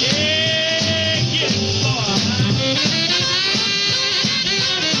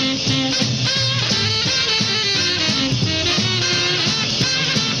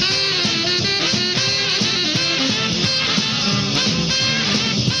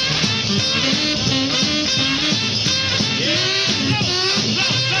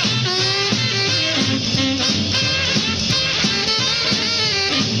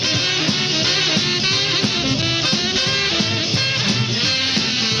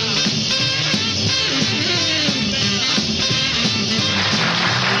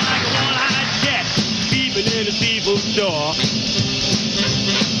 Door.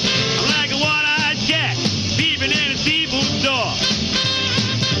 I'm like a one-eyed cat peeping in a seafood store.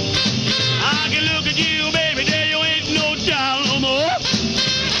 I can look at you, baby, there you ain't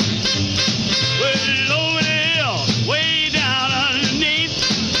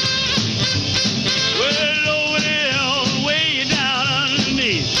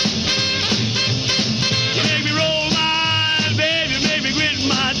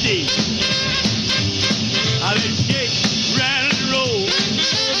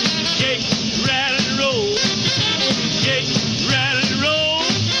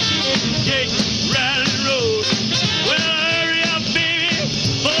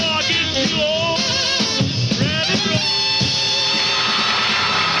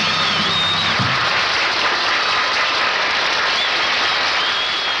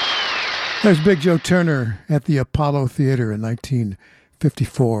There's Big Joe Turner at the Apollo Theater in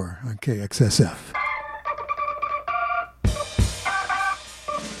 1954 on KXSF.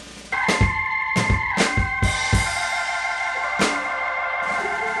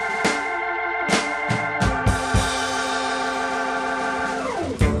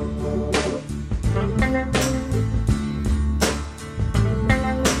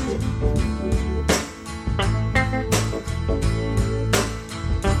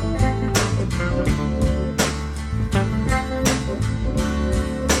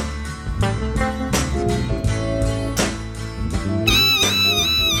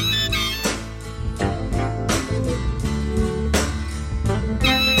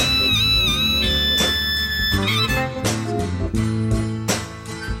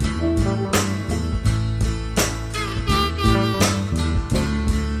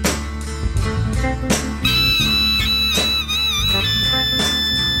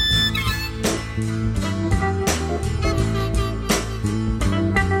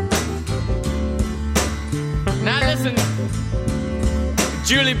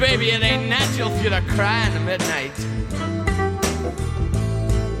 Julie, baby, it ain't natural for you to cry in the midnight.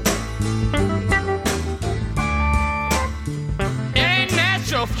 It ain't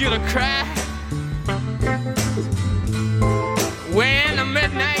natural for you to cry way in the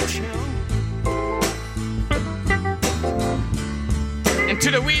midnight. And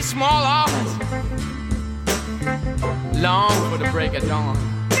to the wee small hours, long for the break of dawn.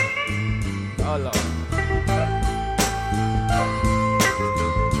 Oh, Lord.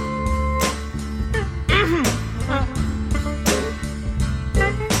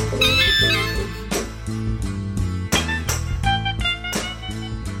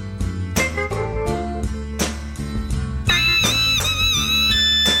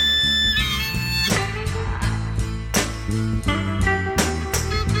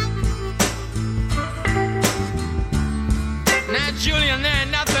 Julian, there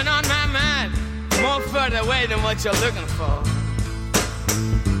ain't nothing on my mind more further away than what you're looking for.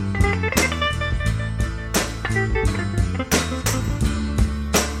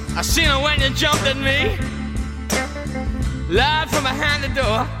 I seen her when you jumped at me, live from behind the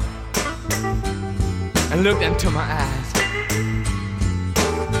door, and looked into my eyes.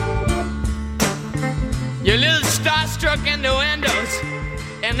 Your little starstruck in the windows,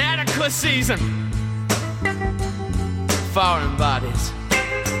 inadequate season. Foreign bodies.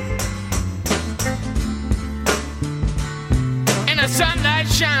 And the sunlight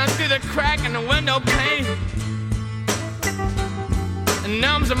shines through the crack in the window pane and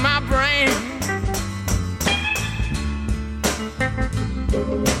numbs my brain.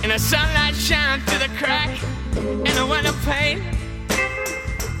 And the sunlight shines through the crack in the window pane,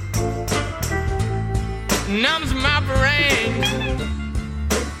 numbs my brain.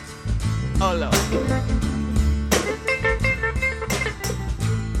 Oh Lord.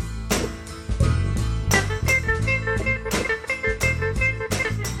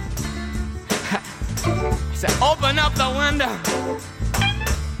 So open up the window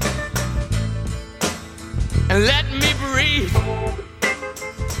and let me breathe.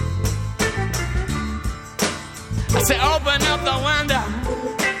 I say open up the window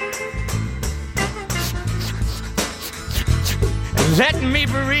and let me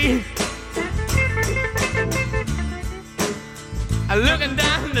breathe. I'm looking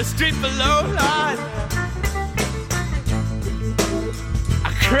down the street below, Lord.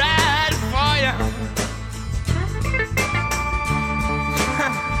 I cried for you.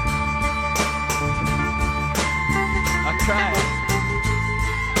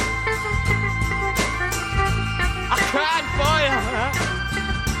 I cried for you.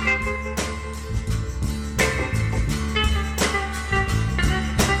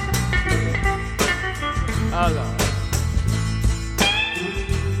 Oh Lord.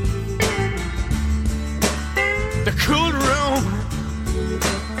 The cool room,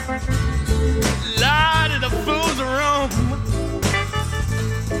 Lord, the fool's room.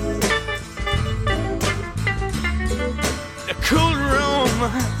 Cool room,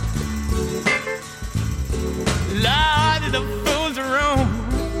 Lord, the fool's room.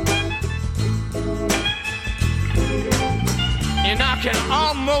 And I can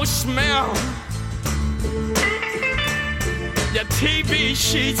almost smell your TV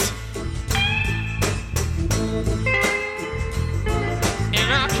sheets. And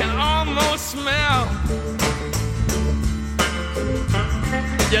I can almost smell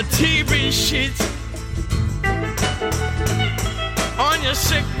your TV sheets on your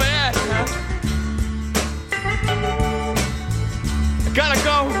sick bed. I gotta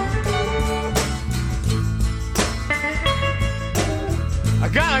go. I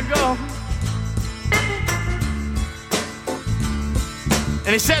gotta go.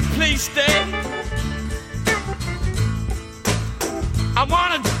 And he said, please stay. I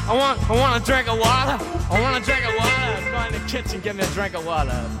want a drink of water. I want a drink of water. Go in the kitchen, give me a drink of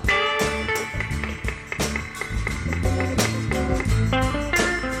water.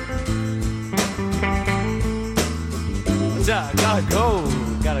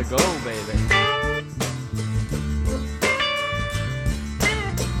 Gotta go, baby.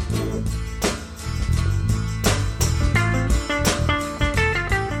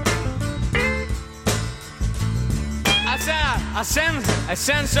 I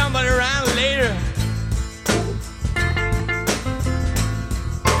send somebody around later.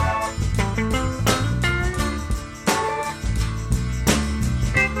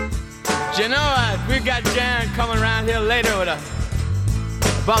 You know what? We got Jan coming around here later with a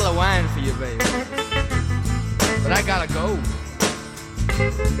bottle of wine for you, baby. But I gotta go.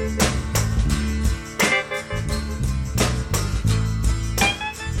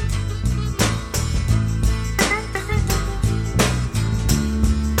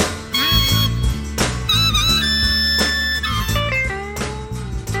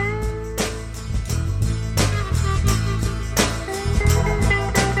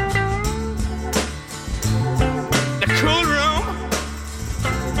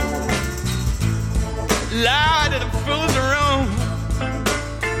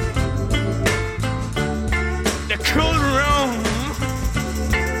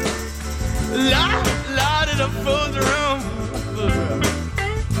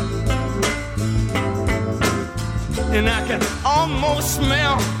 And I can almost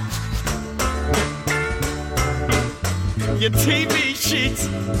smell your TV sheets.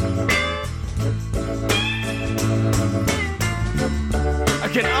 I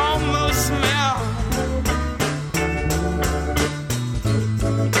can almost smell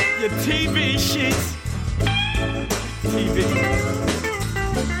your TV sheets. TV.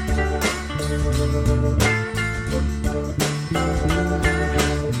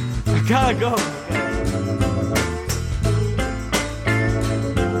 I gotta go.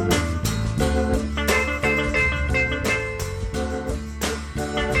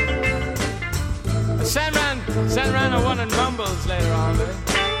 Send around the one in Mumbles later on, baby.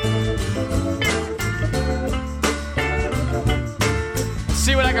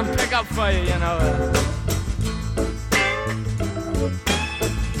 See what I can pick up for you, you know.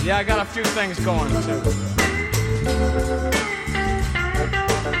 Yeah, I got a few things going, too.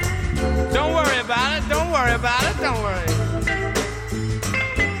 Don't worry about it, don't worry about it, don't worry.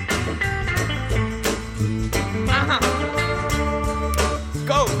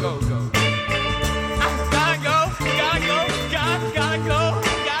 Go, go, go.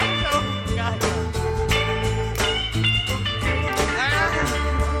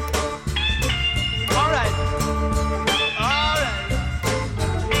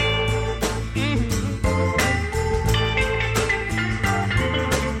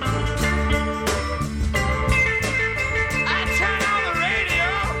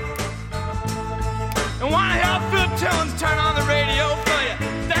 Turn on the radio for you.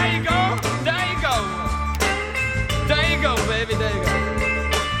 There you go, there you go. There you go, baby, there you go.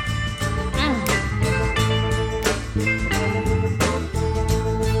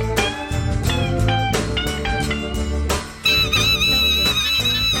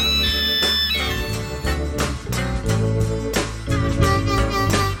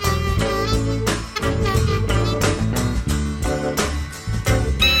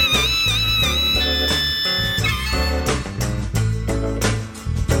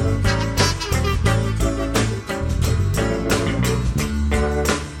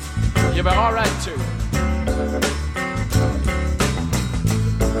 You'll be all right, too.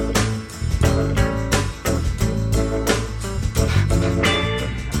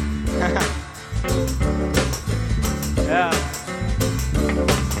 Yeah.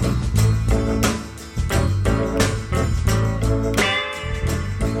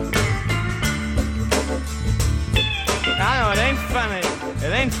 I know, it ain't funny.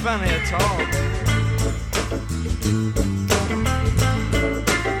 It ain't funny at all, baby.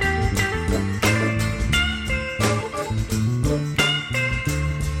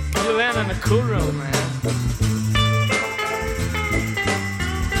 In the cool room, man.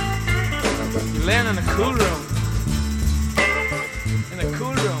 You land in the cool room. In the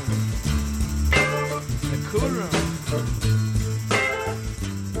cool room. In the cool room.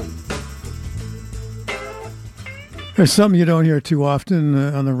 There's something you don't hear too often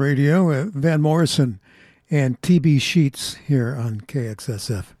on the radio. Van Morrison and TB Sheets here on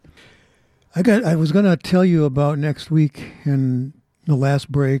KXSF. I was going to tell you about next week, and the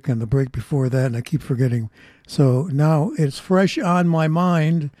last break and the break before that, and I keep forgetting. So now it's fresh on my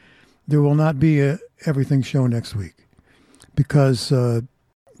mind. There will not be a Everything Show next week because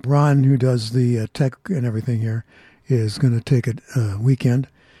Ron, who does the tech and everything here, is going to take a weekend.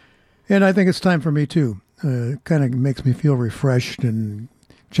 And I think it's time for me, too. It kind of makes me feel refreshed and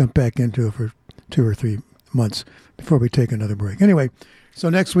jump back into it for 2 or 3 months before we take another break. Anyway, so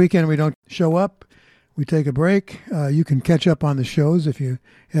next weekend we don't show up. We take a break. You can catch up on the shows if you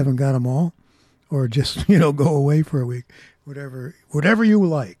haven't got them all, or just, go away for a week. Whatever you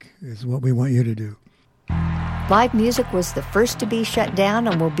like is what we want you to do. Live music was the first to be shut down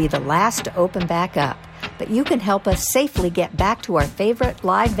and will be the last to open back up. But you can help us safely get back to our favorite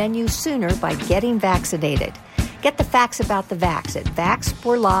live venues sooner by getting vaccinated. Get the facts about the vax at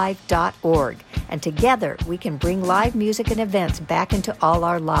vaxforlive.org. And together we can bring live music and events back into all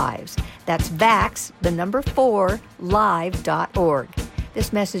our lives. That's vax, the number 4, live.org.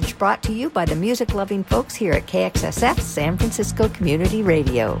 This message brought to you by the music-loving folks here at KXSF San Francisco Community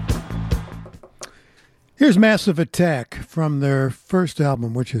Radio. Here's Massive Attack from their first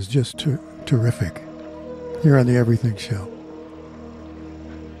album, which is just terrific, here on the Everything Show.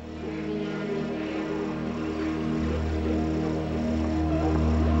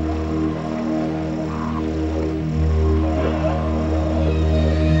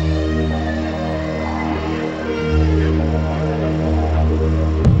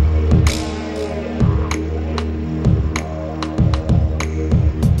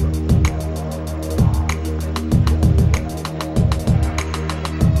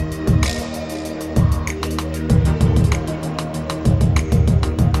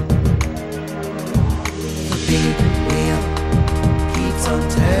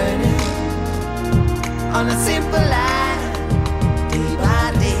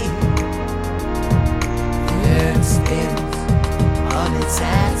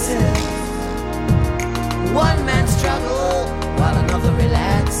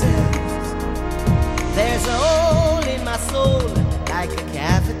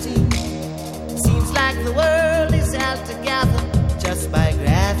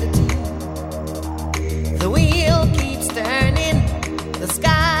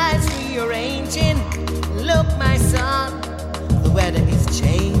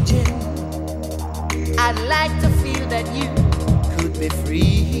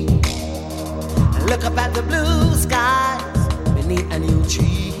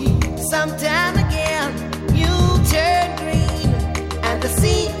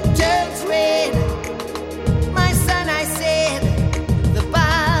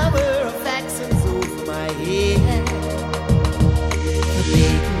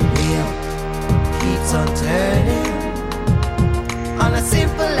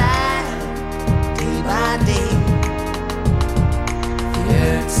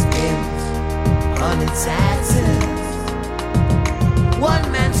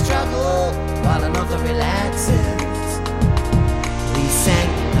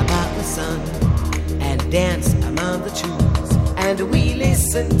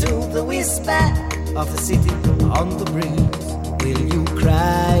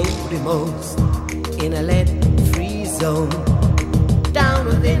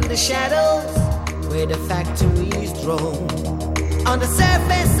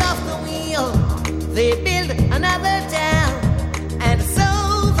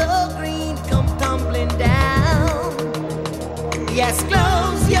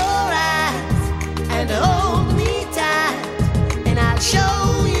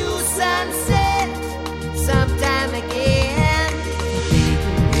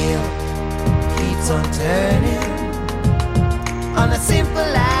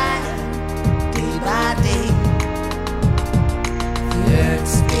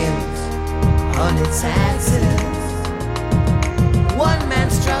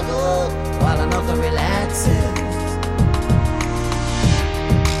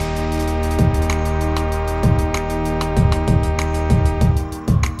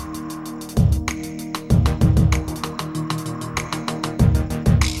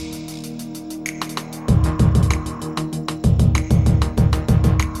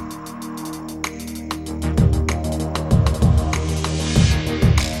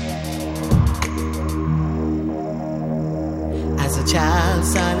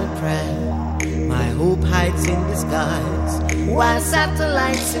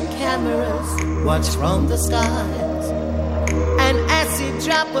 From the skies, an acid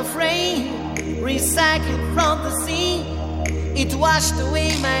drop of rain recycled from the sea. It washed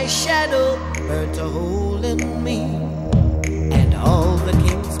away my shadow, burnt a hole in me, and all the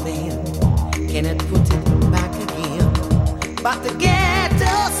king's men cannot put it back again. but the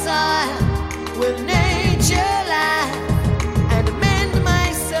ghetto soil will nature life and mend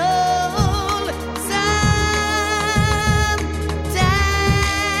my soul sometime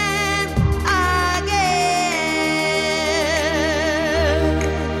again.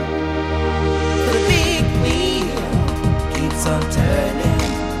 The big wheel keeps on turning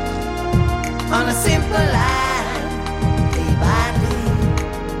on a simple line, day by day.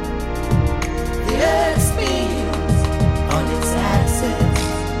 The earth spins on its axis.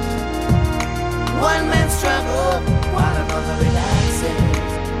 One man struggle while another relaxes.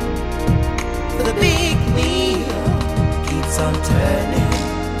 The big wheel keeps on turning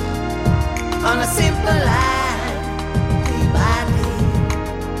on a simple line, day by day.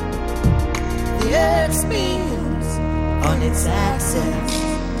 The earth spins on its axis.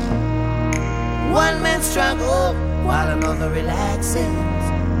 One man struggle while another relaxes.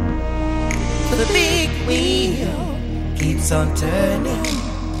 The big wheel keeps on turning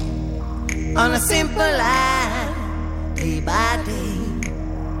on a simple line, day by day.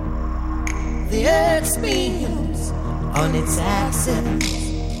 The earth spins on its axis.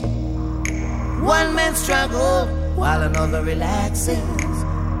 One man struggle while another relaxes.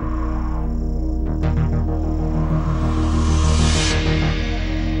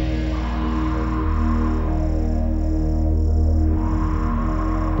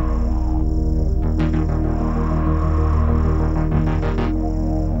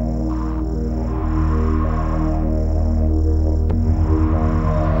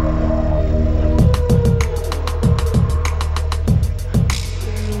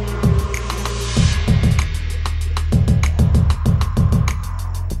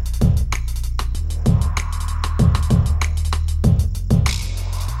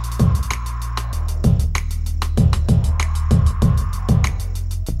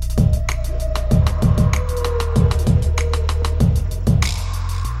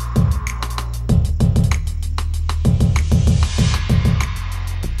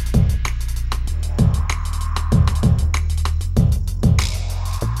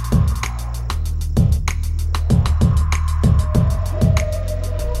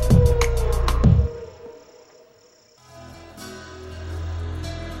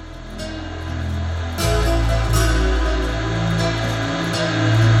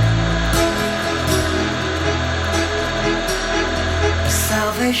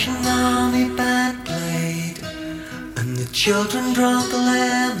 Salvation Army band played, and the children drank the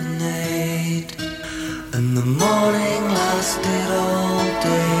lemonade, and the morning lasted all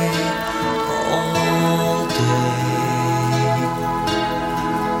day, all day.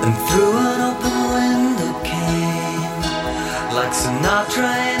 And through an open window came, like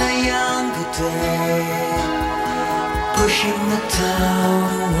Sinatra in a younger day, pushing the town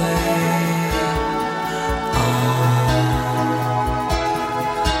away.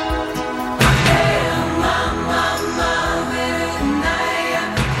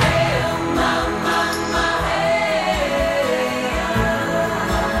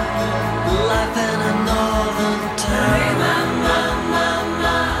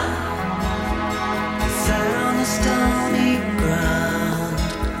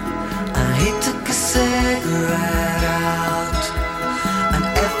 Cigarette out, and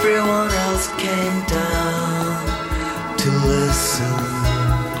everyone else came down to listen.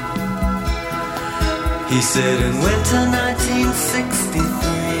 He said in winter 1963,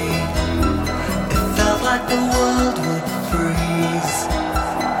 it felt like the world would freeze,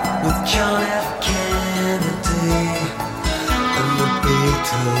 with John F. Kennedy and the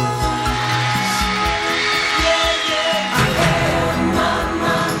Beatles.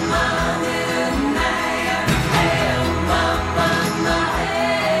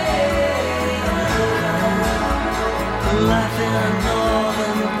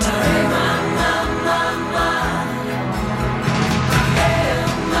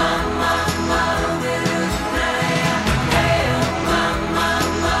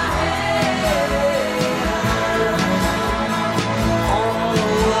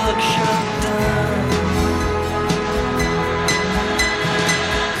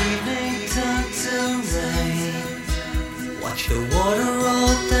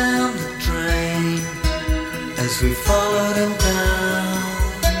 We followed him down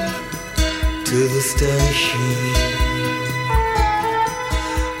to the station.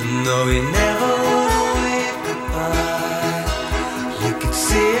 No, he never would wave goodbye. You could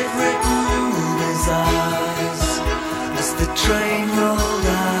see it written in his eyes as the train rolled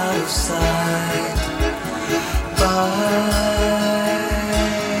out of sight. Bye.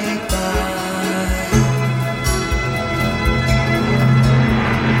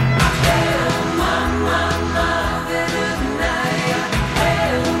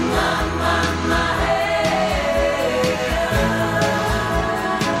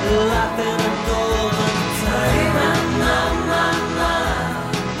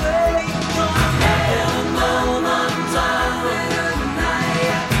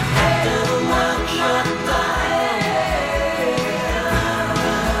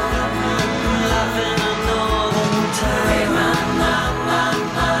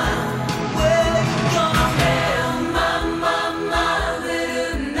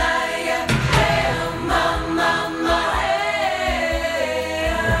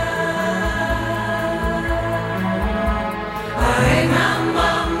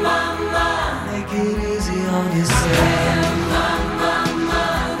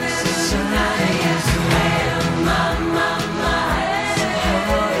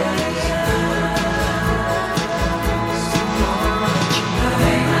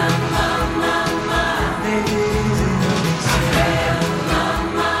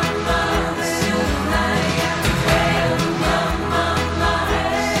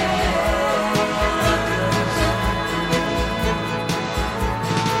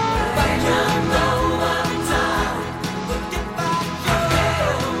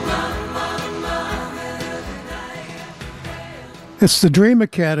 It's the Dream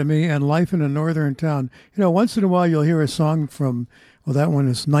Academy and Life in a Northern Town. You know, once in a while you'll hear a song from, well, that one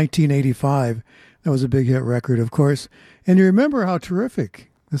is 1985. That was a big hit record, of course. And you remember how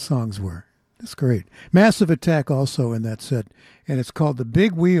terrific the songs were. It's great. Massive Attack also in that set, and it's called The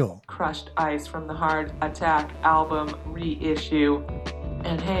Big Wheel. Crushed Ice from the Hard Attack album reissue.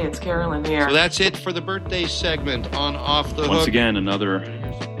 And hey, it's Carolyn here. So that's it for the birthday segment on Off the Hook. Once again, another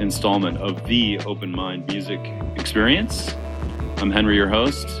installment of the Open Mind Music Experience. I'm Henry, your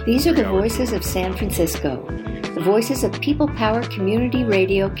host. These are the voices of San Francisco. The voices of People Power Community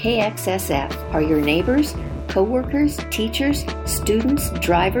Radio KXSF are your neighbors, co-workers, teachers, students,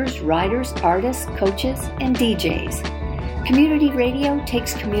 drivers, riders, artists, coaches, and DJs. Community radio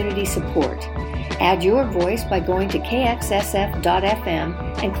takes community support. Add your voice by going to kxsf.fm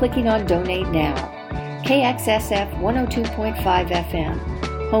and clicking on Donate Now. KXSF 102.5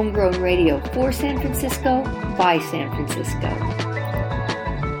 FM. Homegrown radio for San Francisco, by San Francisco.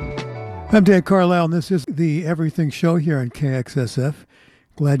 I'm Dan Carlisle, and this is the Everything Show here on KXSF.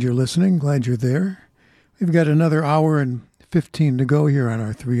 Glad you're listening. Glad you're there. We've got another hour and 15 to go here on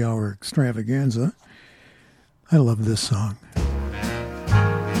our 3-hour extravaganza. I love this song.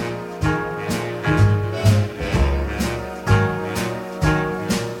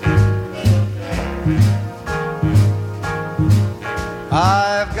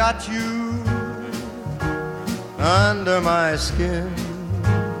 I've got you under my skin.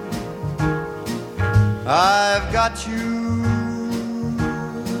 I've got you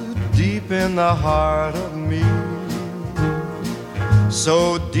deep in the heart of me,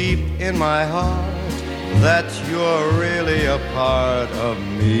 so deep in my heart that you're really a part of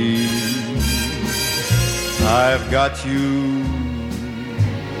me. I've got you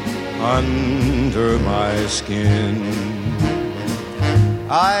under my skin.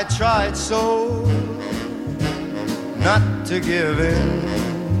 I tried so not to give in.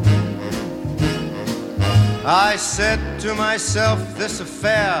 I said to myself, this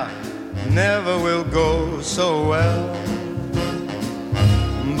affair never will go so well.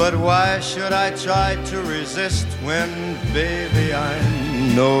 But why should I try to resist when, baby, I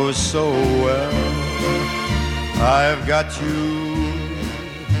know so well I've got you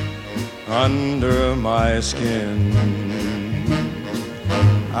under my skin.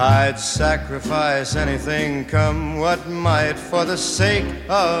 I'd sacrifice anything, come what might, for the sake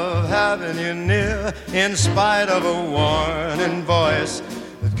of having you near, in spite of a warning voice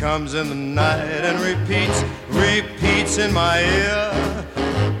that comes in the night and repeats in my ear.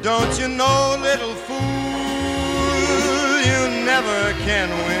 Don't you know, little fool, you never can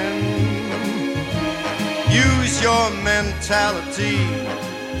win. Use your mentality,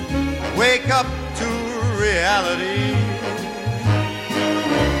 wake up to reality.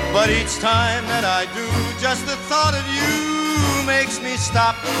 But each time that I do, just the thought of you makes me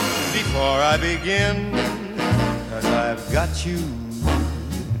stop before I begin. 'Cause I've got you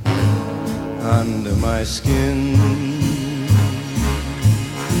under my skin.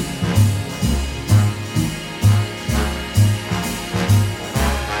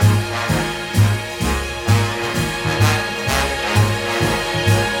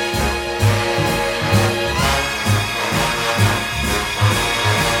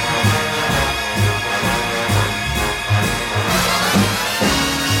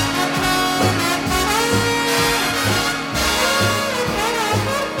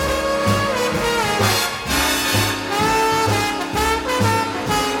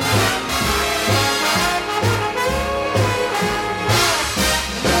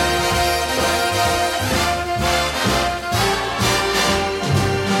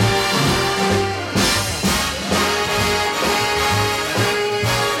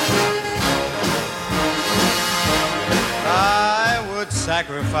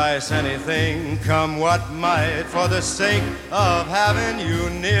 Sacrifice anything, come what might, for the sake of having you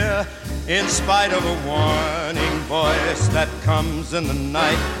near, in spite of a warning voice that comes in the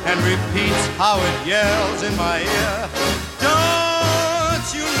night and repeats how it yells in my ear.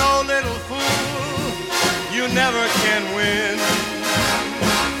 Don't you know, little fool, you never can win.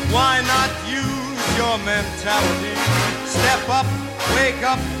 Why not use your mentality? Step up, wake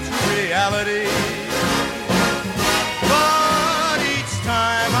up to reality.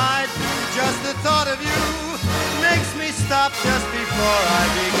 Time I do, just the thought of you makes me stop just before I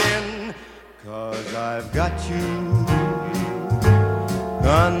begin. 'Cause I've got you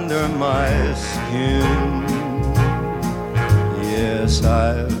under my skin. Yes,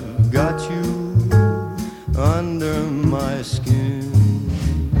 I've got you under my skin.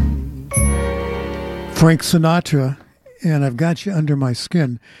 Frank Sinatra, and I've Got You Under My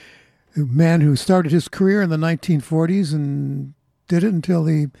Skin. A man who started his career in the 1940s and did it until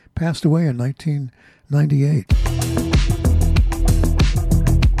he passed away in 1998.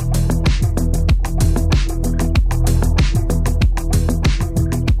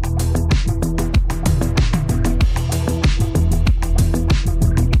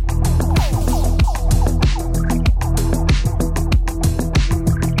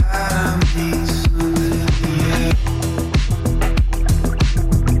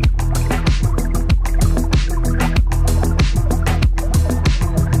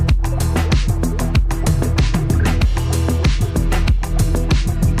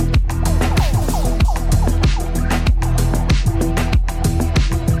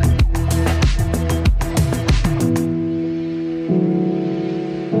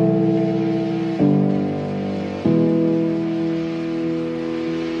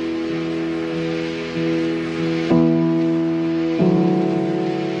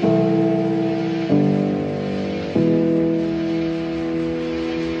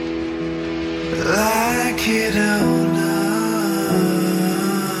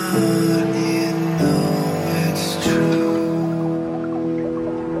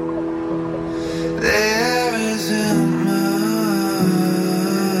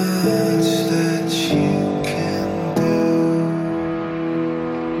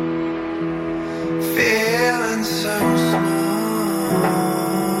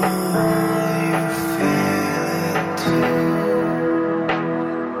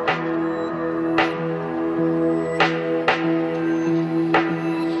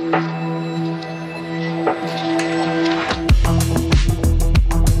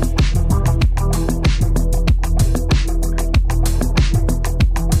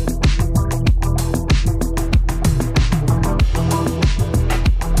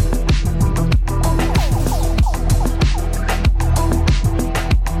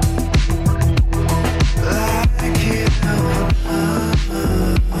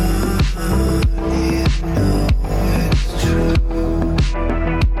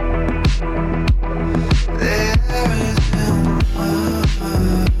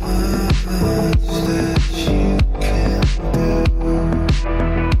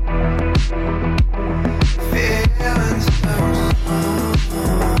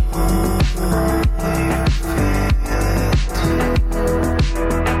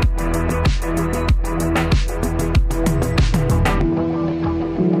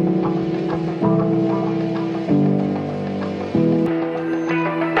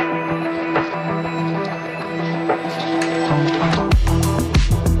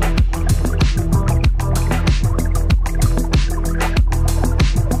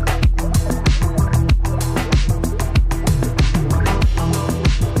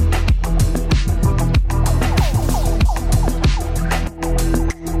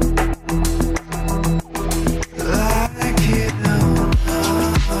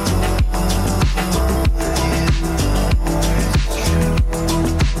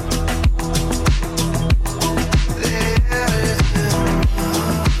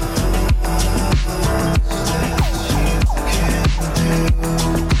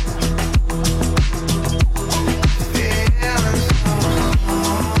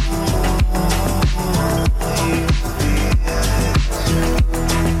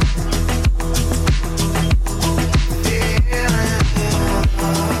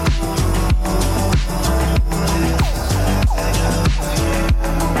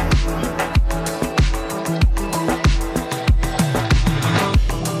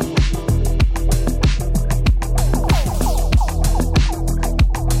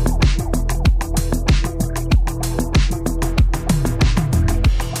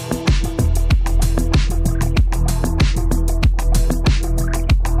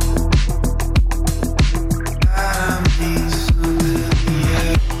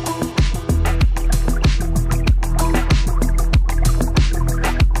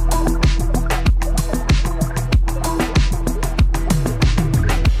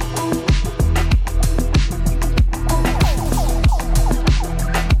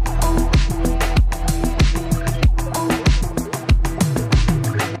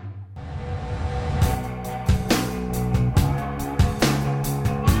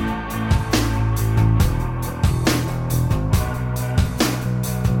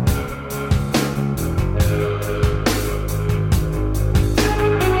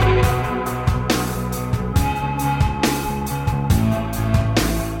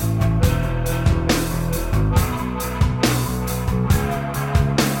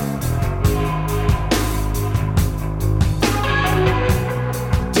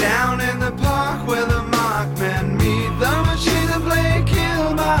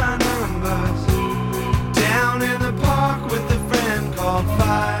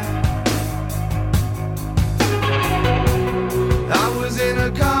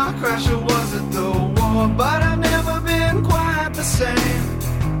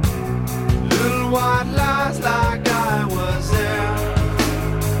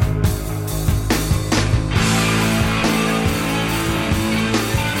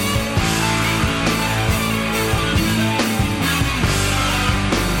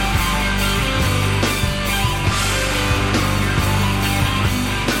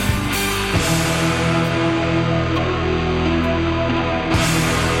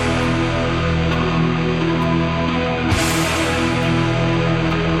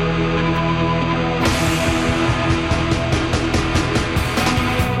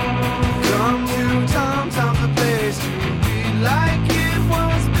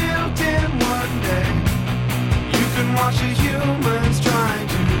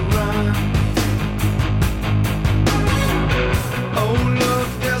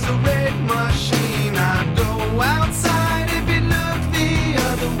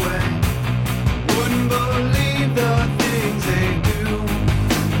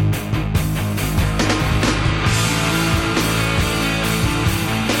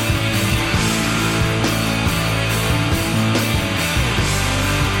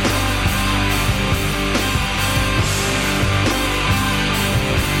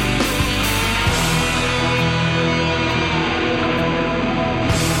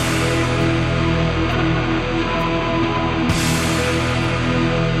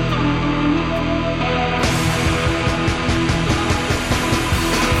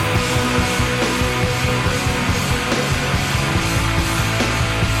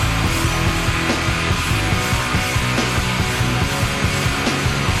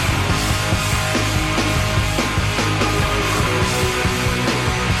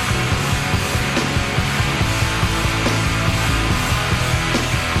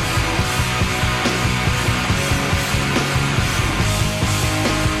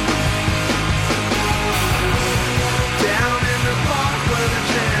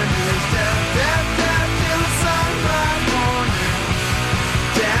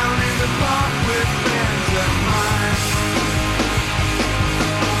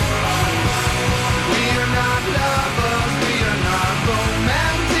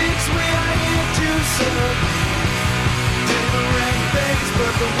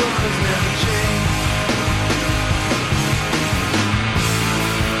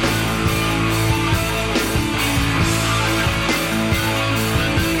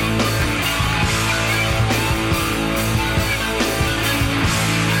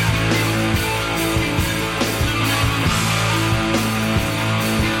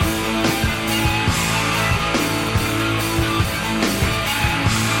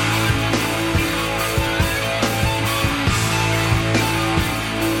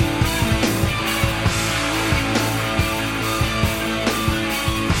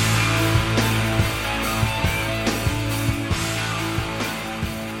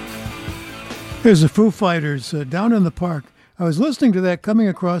 There's the Foo Fighters down in the park. I was listening to that coming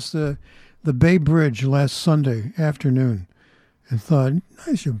across the Bay Bridge last Sunday afternoon and thought,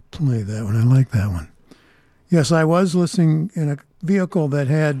 I should play that one. I like that one. Yes, I was listening in a vehicle that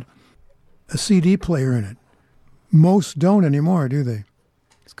had a CD player in it. Most don't anymore, do they?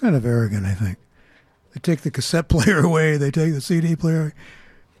 It's kind of arrogant, I think. They take the cassette player away. They take the CD player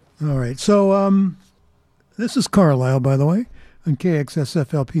away. All right. So this is Carlisle, by the way, on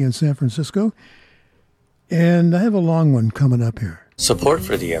KXSFLP in San Francisco. And I have a long one coming up here. Support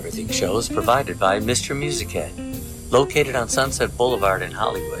for the Everything Show is provided by Mr. Music Head. Located on Sunset Boulevard in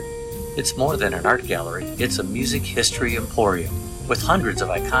Hollywood, it's more than an art gallery, it's a music history emporium with hundreds of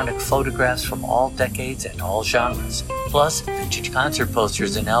iconic photographs from all decades and all genres, plus vintage concert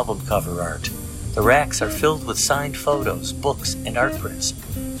posters and album cover art. The racks are filled with signed photos, books, and art prints.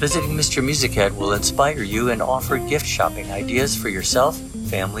 Visiting Mr. Music Head will inspire you and offer gift shopping ideas for yourself,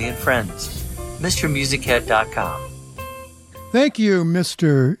 family, and friends. MrMusicHead.com. Thank you,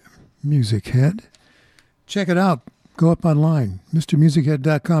 Mr. Music Head. Check it out. Go up online.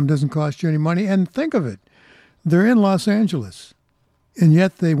 MrMusicHead.com doesn't cost you any money. And think of it. They're in Los Angeles, and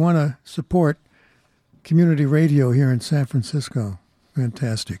yet they want to support community radio here in San Francisco.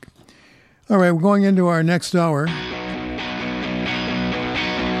 Fantastic. All right, we're going into our next hour.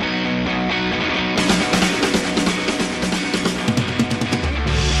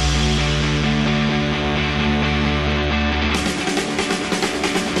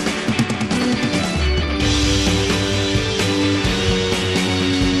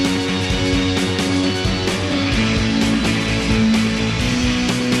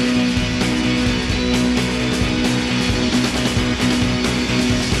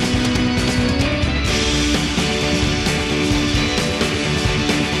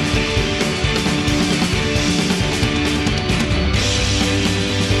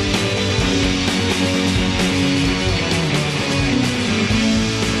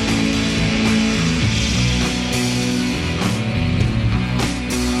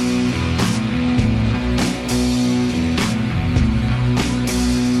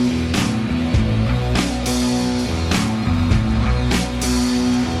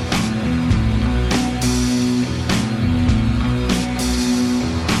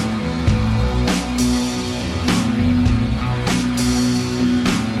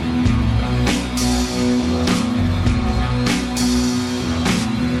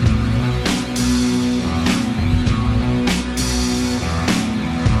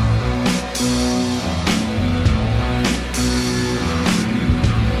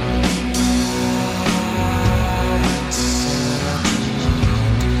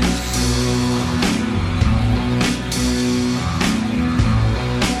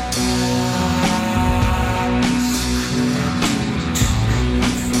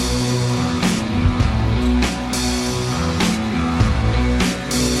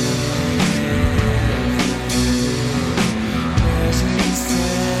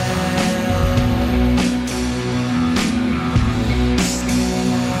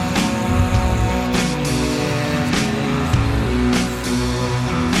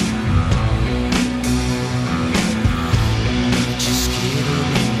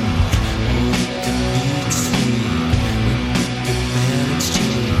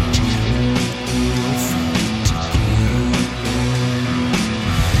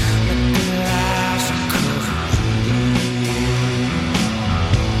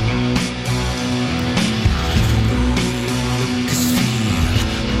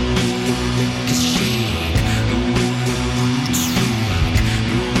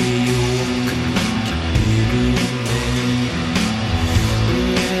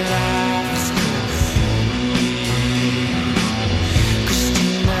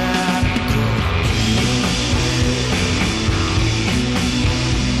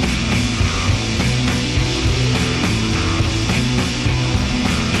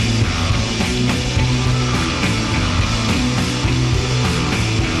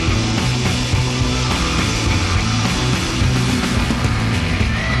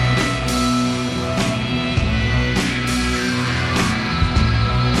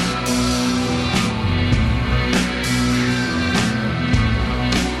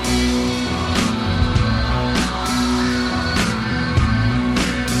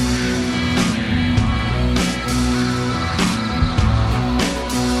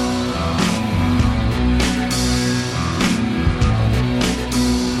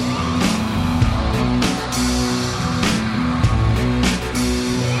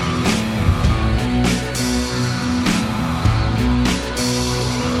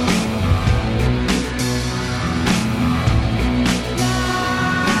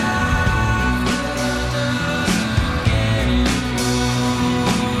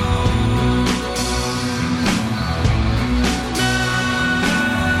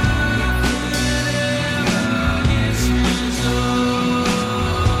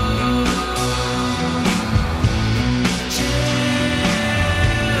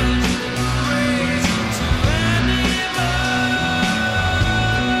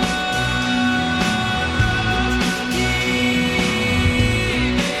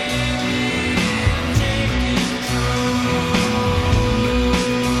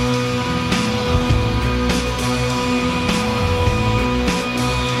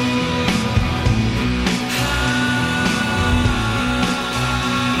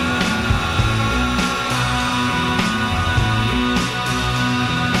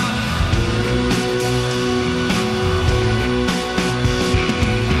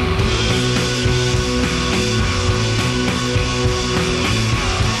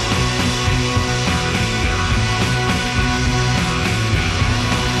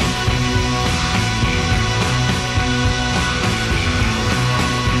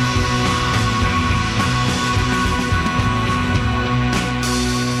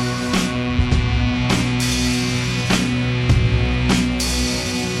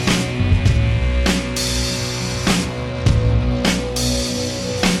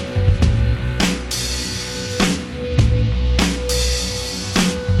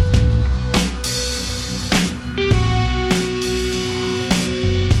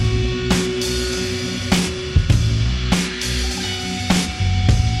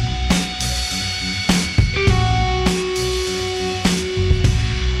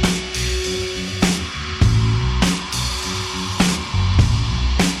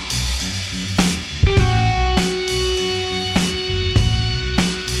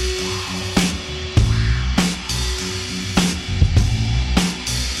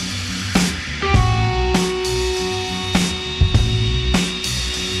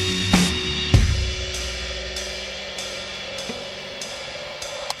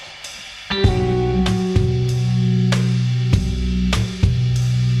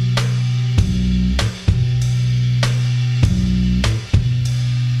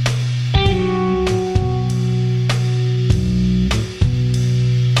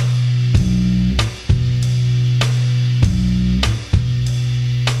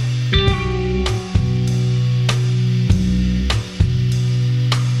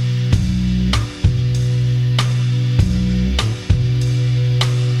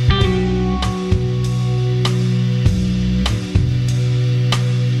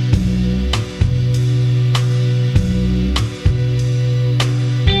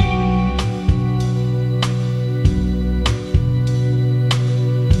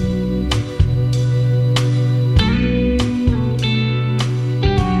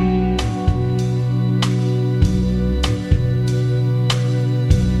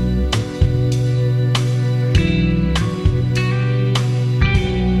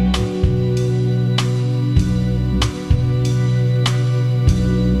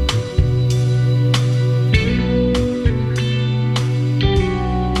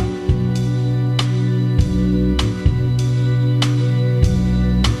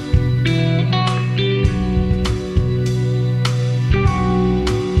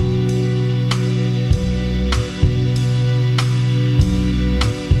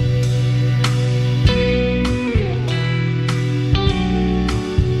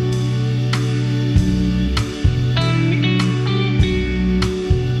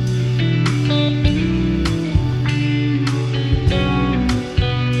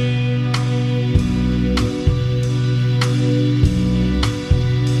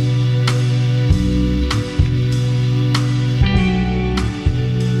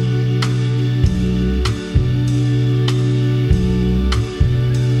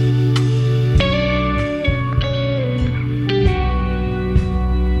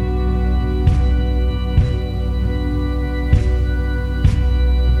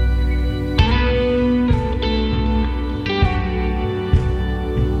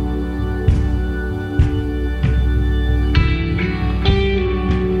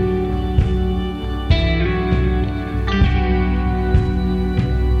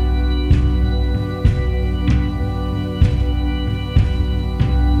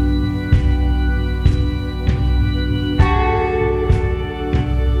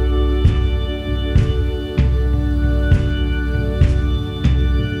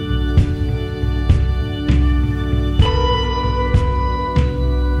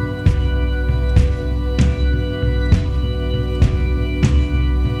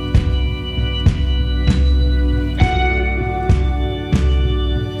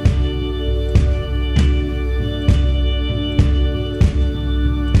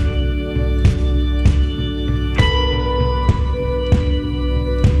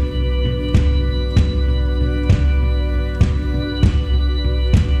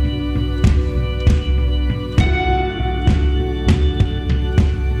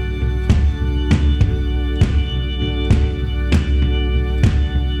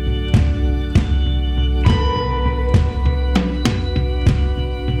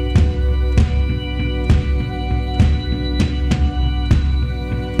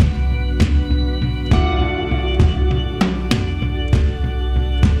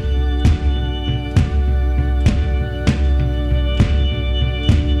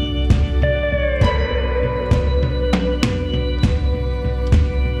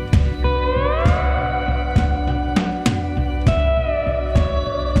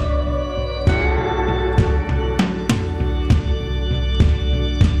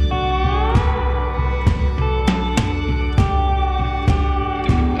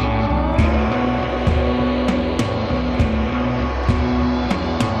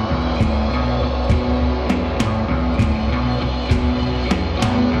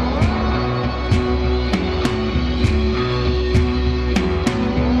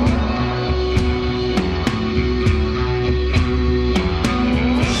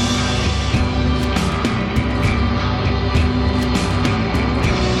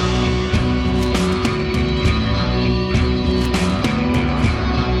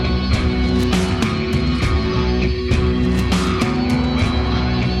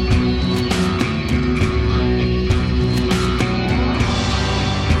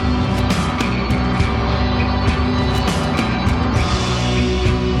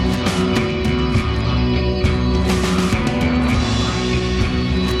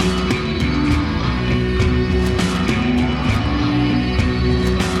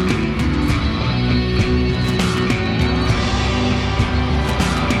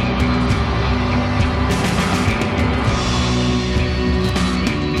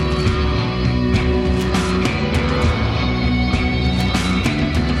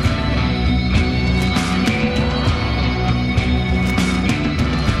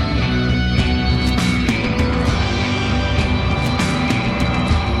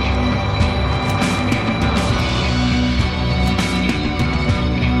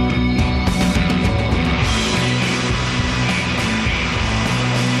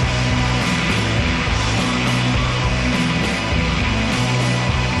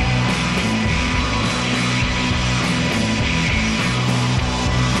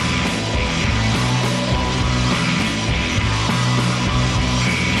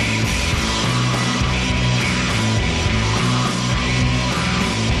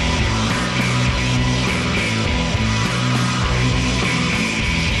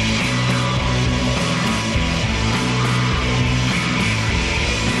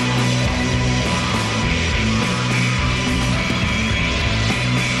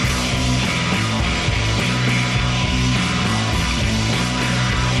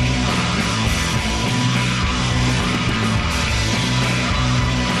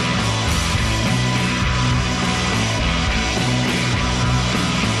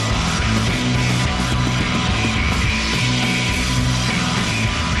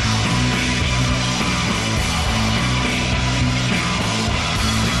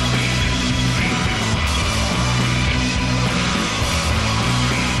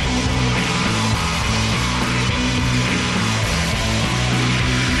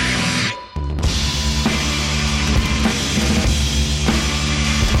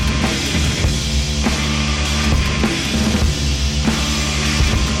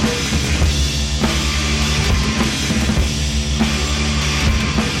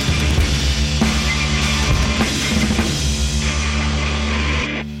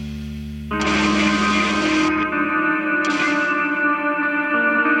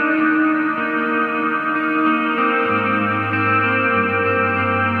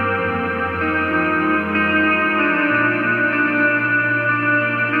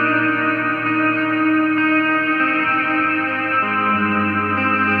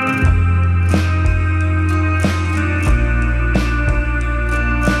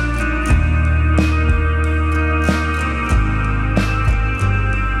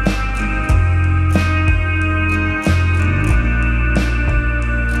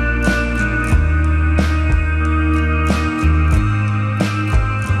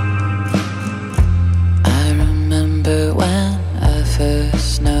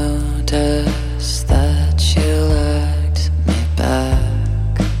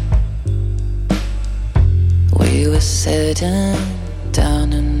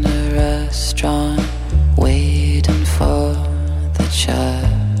 restaurant, waiting for the check.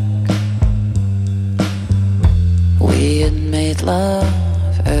 We had made love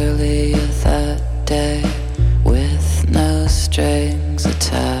earlier that day with no strings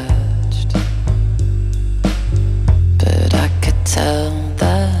attached, but I could tell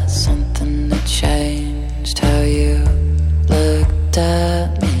that something had changed. How you looked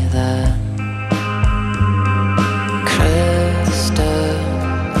at me then. Krista,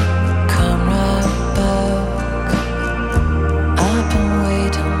 come right back. I've been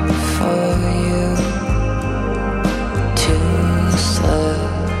waiting for you to slip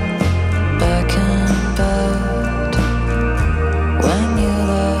back in bed when you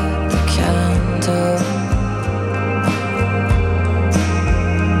lit the candle.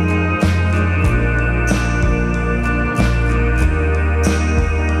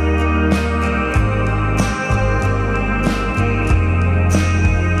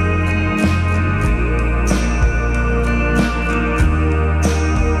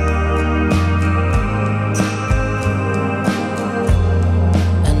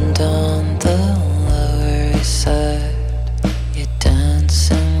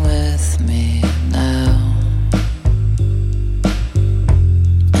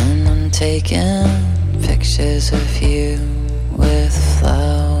 Taking pictures of you with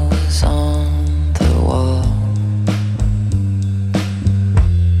flowers on the wall.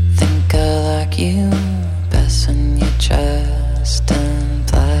 Think I like you best when you're dressed in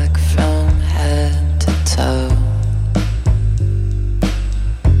black from head to toe.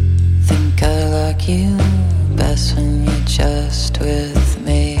 Think I like you best when you're just with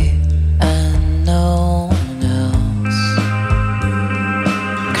me and no one else.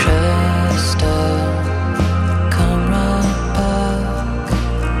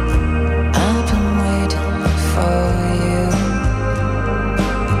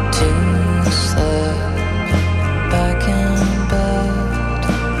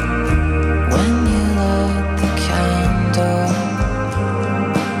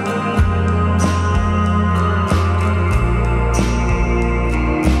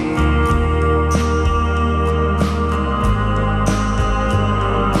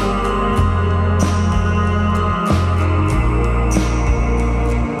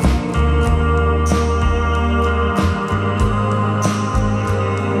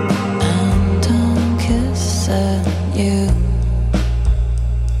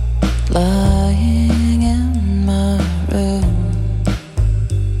 Lying in my room,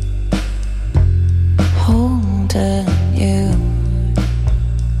 holding you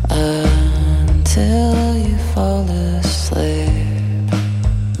until you fall asleep,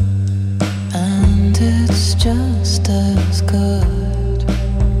 and it's just as good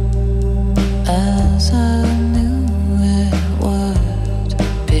as I knew it would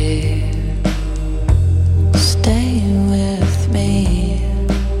be. Stay with me.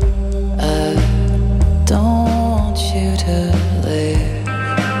 Don't want you to leave.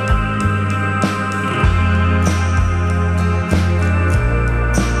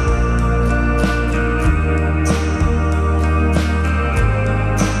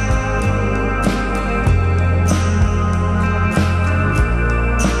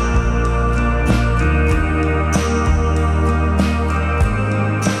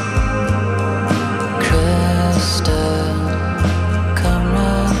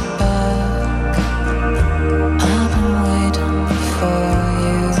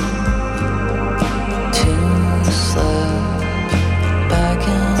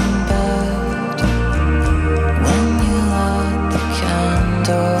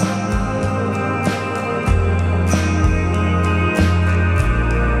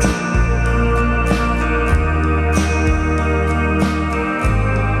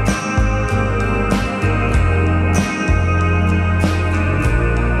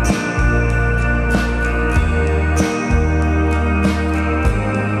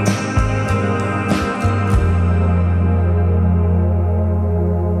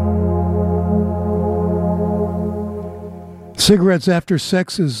 Cigarettes After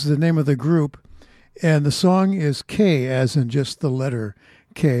Sex is the name of the group, and the song is K, as in just the letter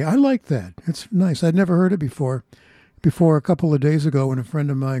K. I like that. It's nice. I'd never heard it before a couple of days ago when a friend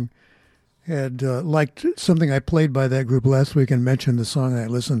of mine had liked something I played by that group last week and mentioned the song, and I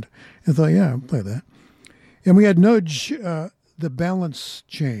listened and thought, yeah, I'll play that. And we had Nudge, The Balance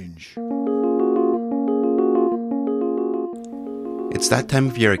Change. It's that time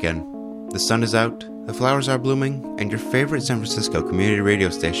of year again. The sun is out, the flowers are blooming, and your favorite San Francisco community radio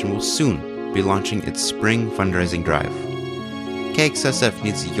station will soon be launching its spring fundraising drive. KXSF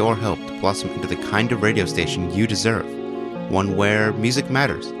needs your help to blossom into the kind of radio station you deserve, one where music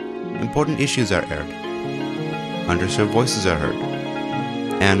matters, important issues are aired, underserved voices are heard,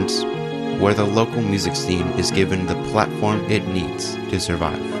 and where the local music scene is given the platform it needs to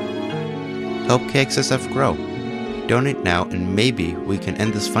survive. Help KXSF grow. Donate now and maybe we can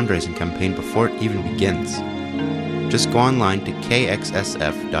end this fundraising campaign before it even begins. Just go online to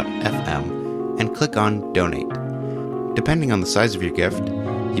kxsf.fm and click on Donate. Depending on the size of your gift,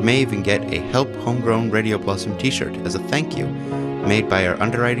 you may even get a Help Homegrown Radio Blossom t-shirt as a thank you, made by our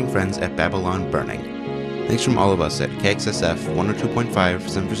underwriting friends at Babylon Burning. Thanks from all of us at KXSF 102.5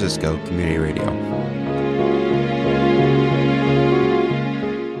 San Francisco Community Radio.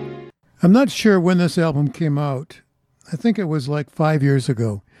 I'm not sure when this album came out. I think it was like 5 years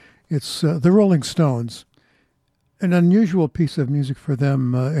ago. It's the Rolling Stones, an unusual piece of music for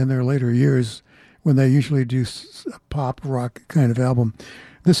them in their later years when they usually do a pop rock kind of album.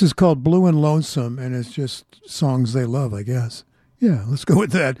 This is called Blue and Lonesome, and it's just songs they love, I guess. Yeah, let's go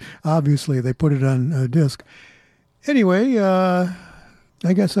with that. Obviously, they put it on a disc. Anyway, I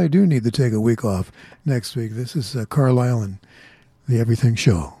guess I do need to take a week off next week. This is Carlisle and the Everything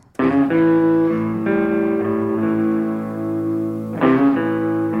Show.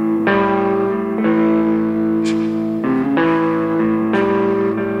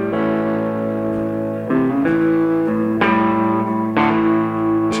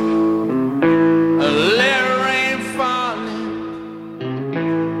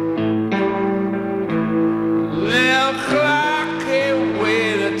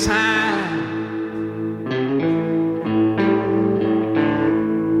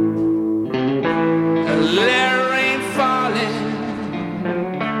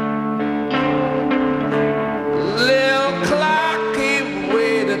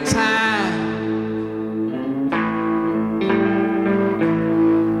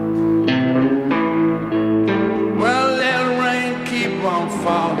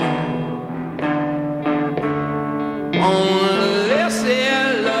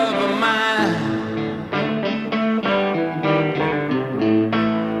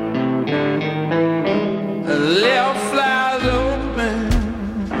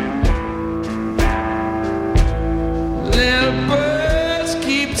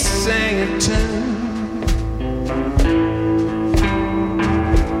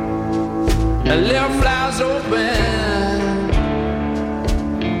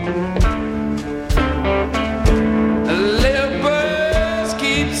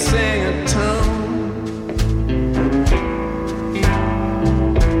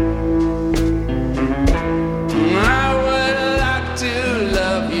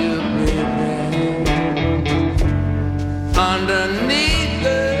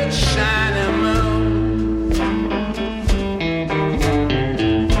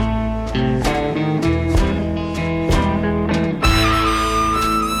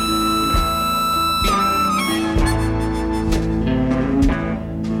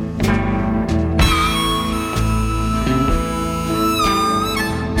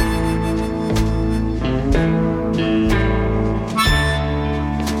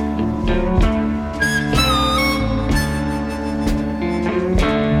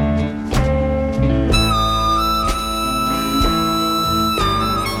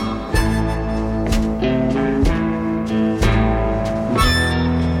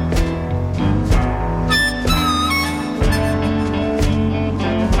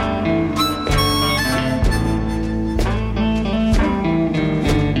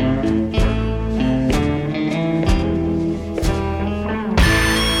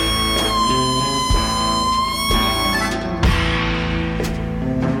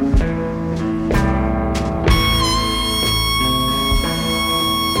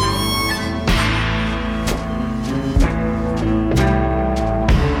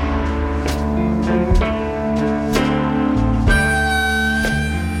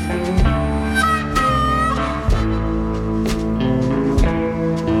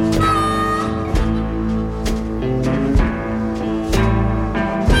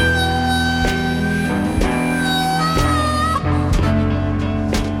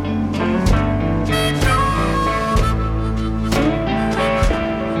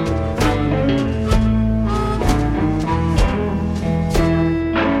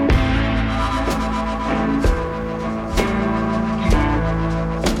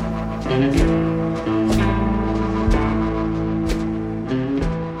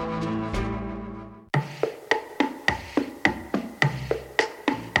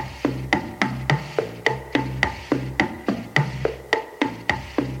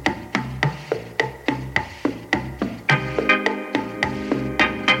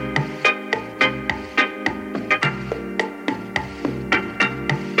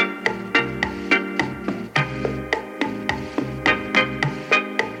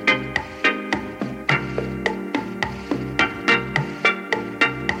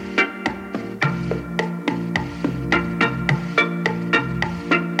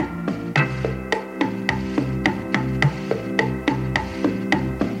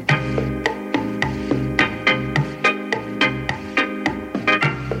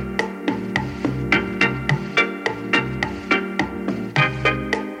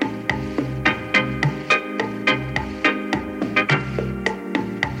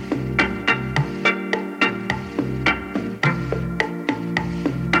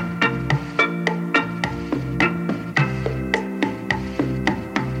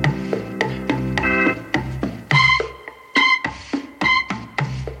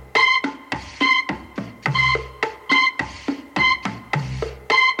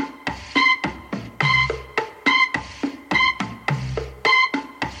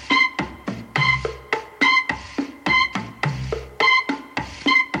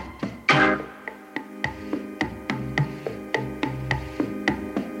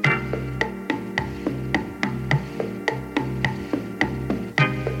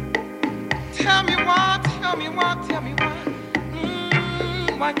 Tell me why, tell me why, tell me why.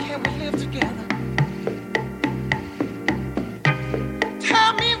 Why can't we live together?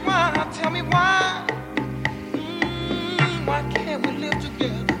 Tell me why, tell me why. Why can't we live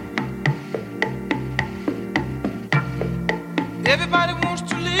together? Everybody wants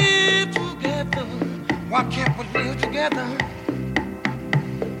to live together. Why can't we live together?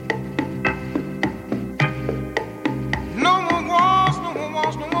 No more wars, no more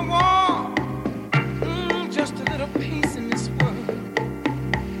wars, no more wars. Just a little peace in this world.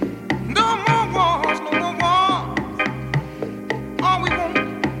 No more wars, no more wars. All we want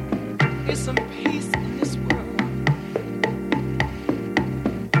is some peace in this world.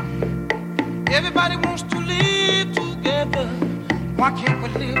 Everybody wants to live together. Why can't we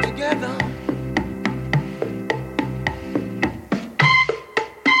live together?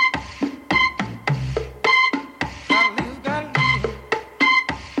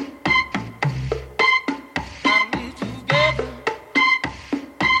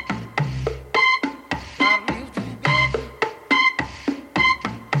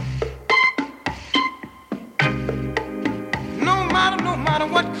 No matter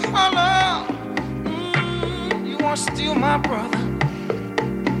what color you want to steal my brother.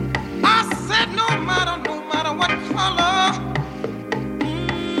 I said no matter what color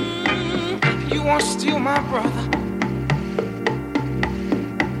you want to steal my brother.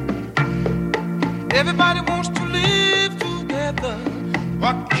 Everybody wants to live together.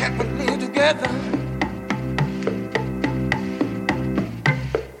 Why can't we live together?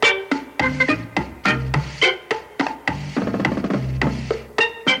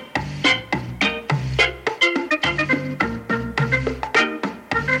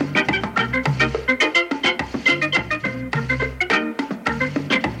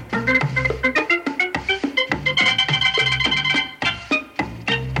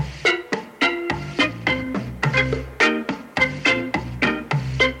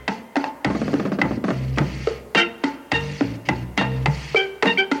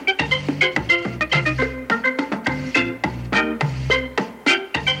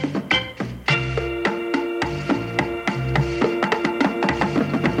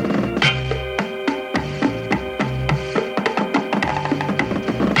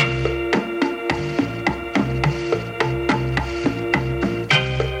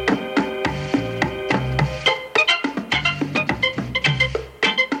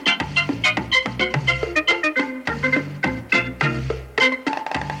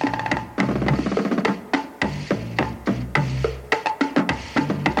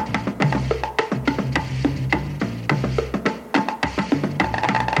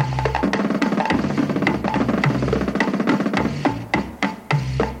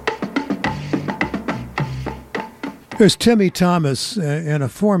 There's Timmy Thomas and a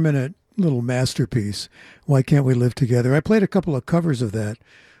 4-minute little masterpiece, Why Can't We Live Together? I played a couple of covers of that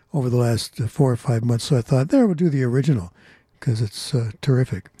over the last 4 or 5 months, so I thought, there, we'll do the original, because it's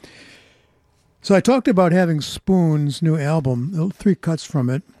terrific. So I talked about having Spoon's new album, 3 cuts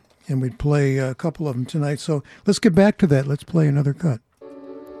from it, and we'd play a couple of them tonight. So let's get back to that. Let's play another cut.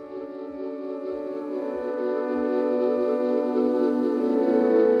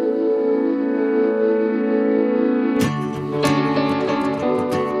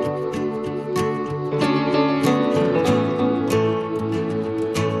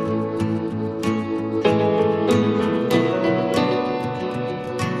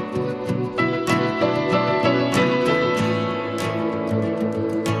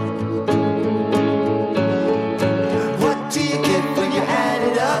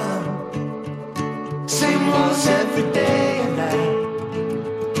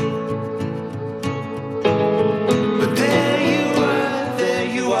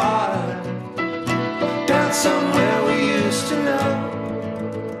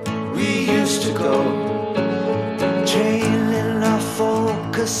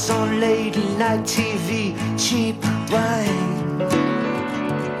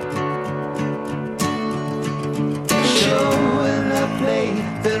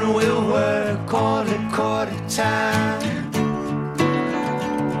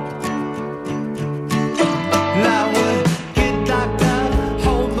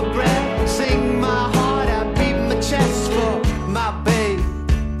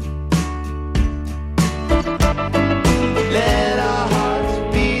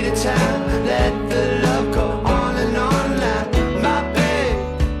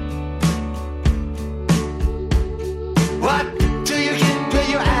 What do you get when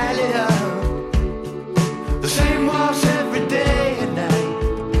you add it up? The same one.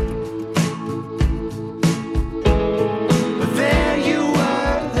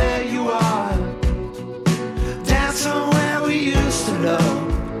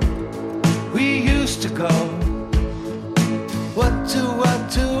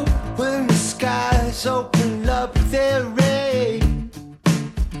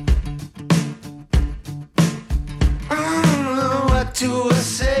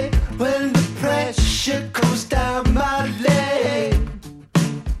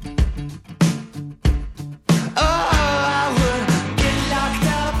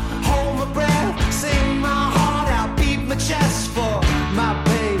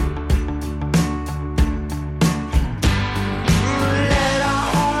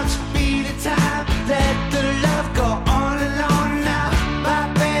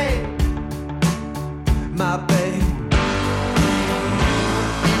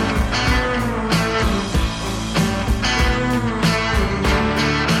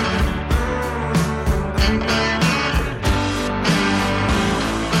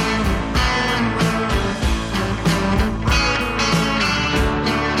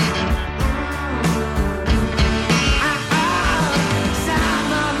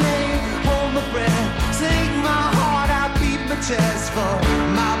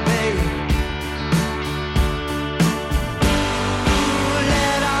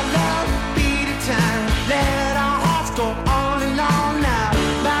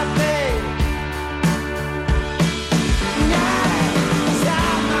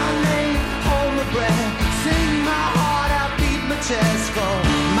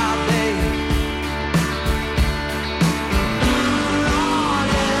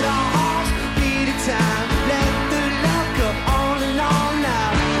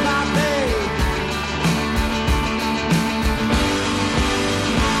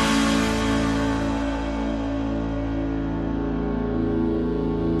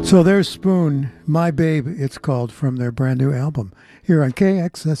 So there's Spoon, My Babe, it's called, from their brand new album here on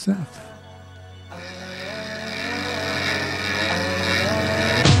KXSF.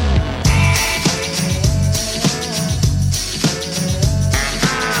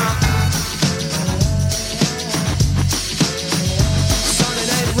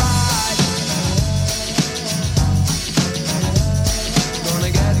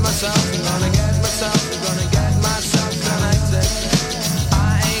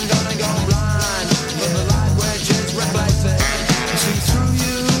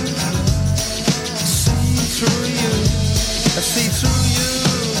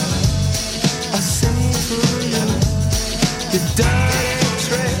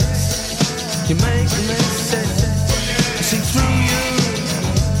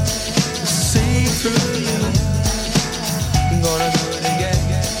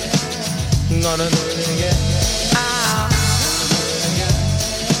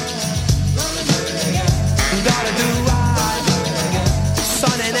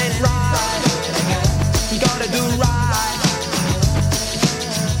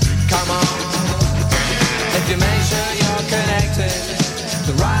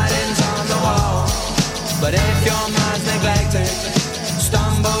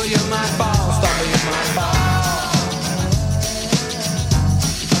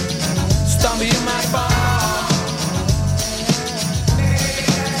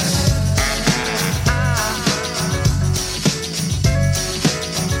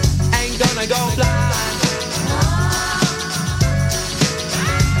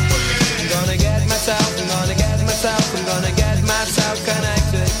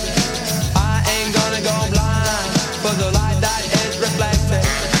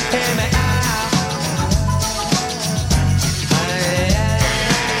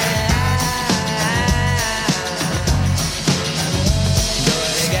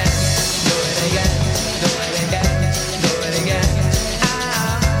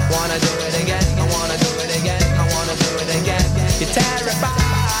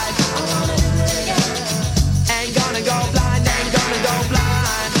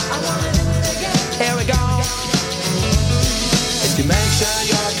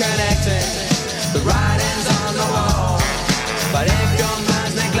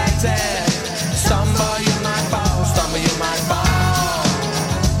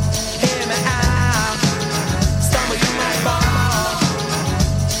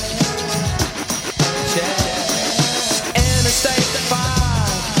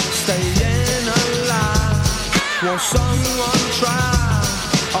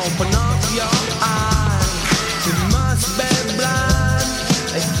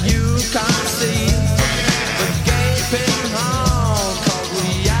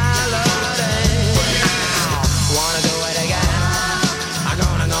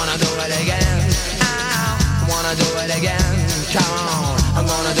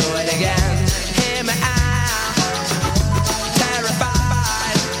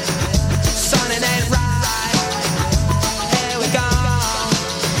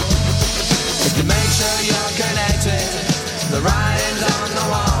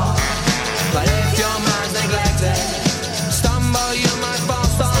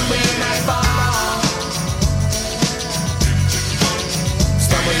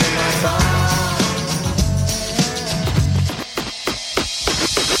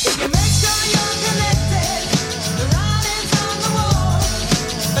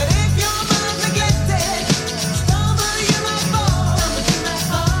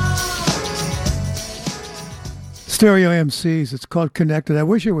 Stereo MCs. It's called Connected. I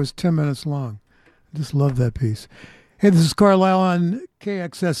wish it was 10 minutes long. I just love that piece. Hey, this is Carlisle on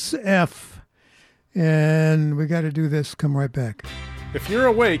KXSF, and we got to do this. Come right back. If you're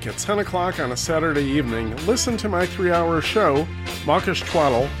awake at 10 o'clock on a Saturday evening, listen to my 3-hour show, Mawkish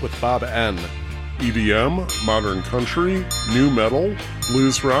Twaddle with Bob N. EDM, modern country, new metal,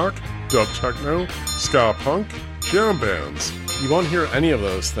 blues rock, dub techno, ska punk, jam bands. You won't hear any of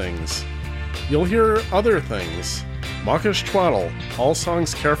those things. You'll hear other things. Mawkish Twaddle, all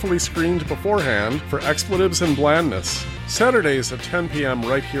songs carefully screened beforehand for expletives and blandness. Saturdays at 10 p.m.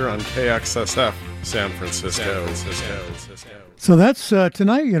 right here on KXSF, San Francisco. So that's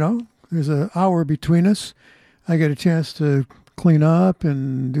tonight, you know. There's an hour between us. I get a chance to clean up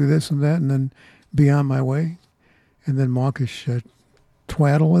and do this and that and then be on my way. And then Mawkish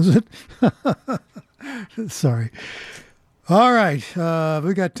Twaddle, is it? Sorry. All right.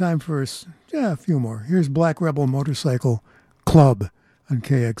 We got time for a few more. Here's Black Rebel Motorcycle Club on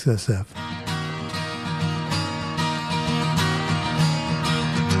KXSF.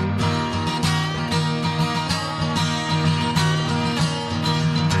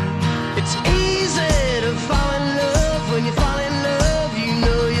 It's easy to fall in love. When you fall in love, you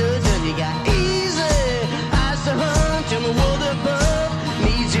know you're done. You got easy eyes to hunt and the world above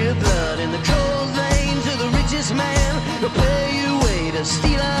needs your blood. In the cold veins of the richest man will pay you way to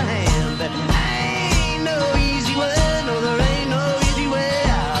steal a hand. There ain't no easy way, no there ain't no easy way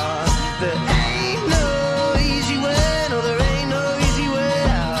out. There ain't no easy way, no there ain't no easy way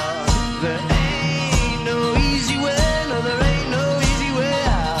out. There ain't no easy way, no there ain't no easy way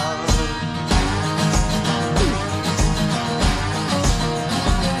out.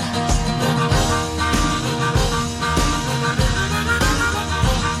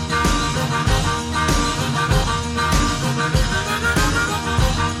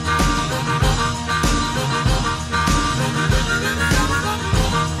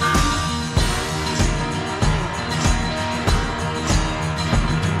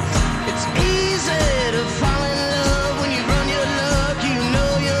 It's easy to fall in love. When you run your luck, you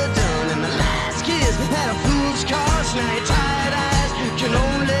know you're done. And the last kiss had a fool's cost. Now your tired eyes can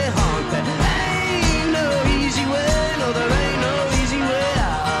only haunt. There ain't no easy way, no there ain't no easy way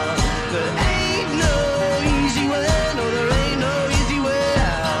out. There ain't no easy way, no there ain't no easy way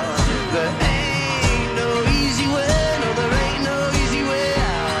out. There ain't no easy way, no there ain't no easy way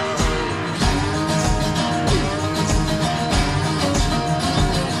out. There ain't no easy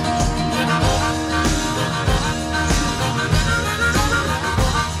way,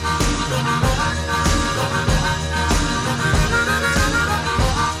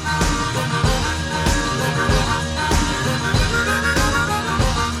 no there ain't no easy way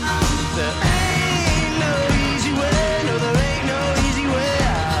out. There ain't no easy way, no there ain't no easy way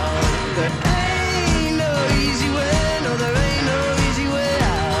out. There ain't no easy way, no there ain't no easy way out. There ain't no easy way, no there ain't no easy way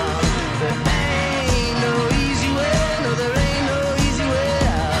out. There ain't no easy way, no there ain't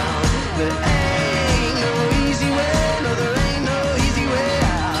no easy way out.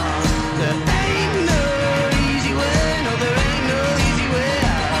 There ain't no easy way, no there ain't no easy way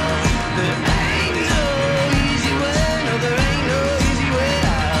out. There ain't no easy way, no there ain't no easy way out.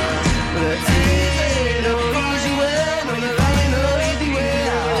 There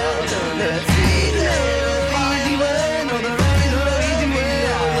ain't no easy way, no there ain't no easy way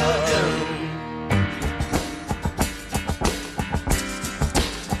out.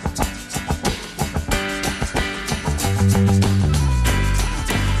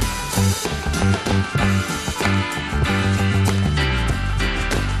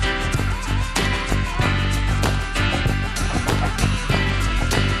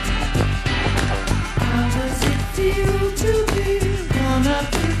 How does it feel to be one of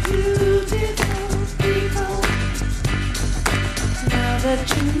the beautiful people? Now that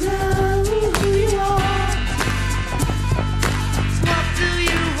you know who you are, what do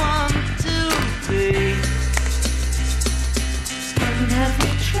you want to be? And have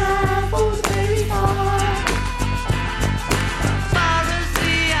you traveled very far? Far as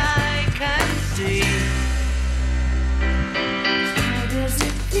the eye can see. How does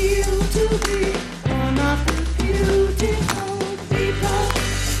it feel to be one of the beautiful people?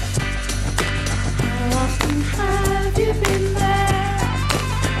 How often have you been there?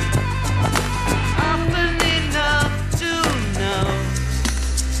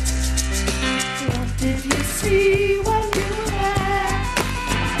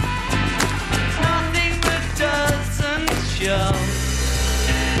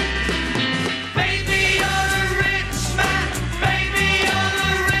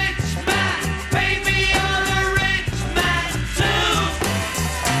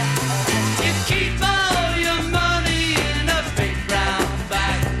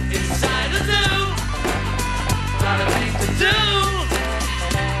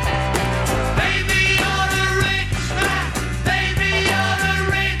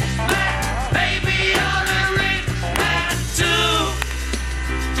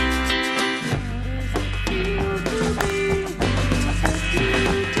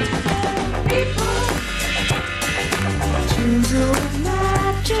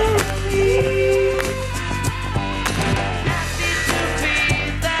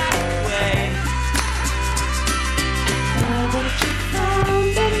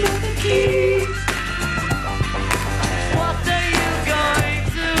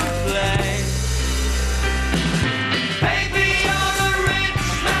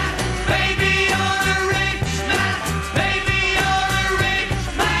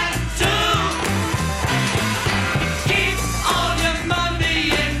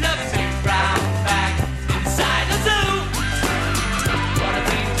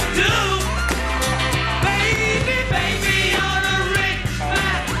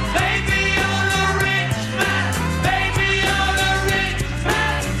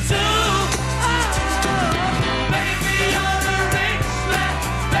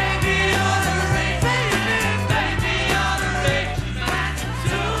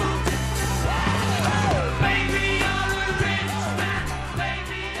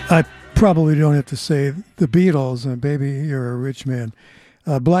 probably don't have to say the Beatles and Baby, You're a Rich Man.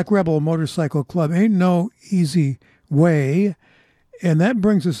 Black Rebel Motorcycle Club, Ain't No Easy Way. And that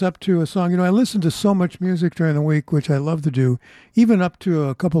brings us up to a song. I listen to so much music during the week, which I love to do, even up to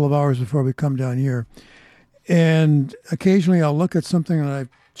a couple of hours before we come down here. And occasionally I'll look at something that I've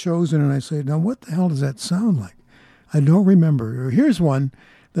chosen and I say, now what the hell does that sound like? I don't remember. Here's one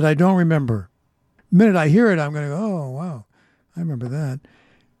that I don't remember. The minute I hear it, I'm going to go, oh, wow, I remember that.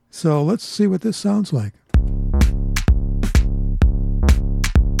 So let's see what this sounds like.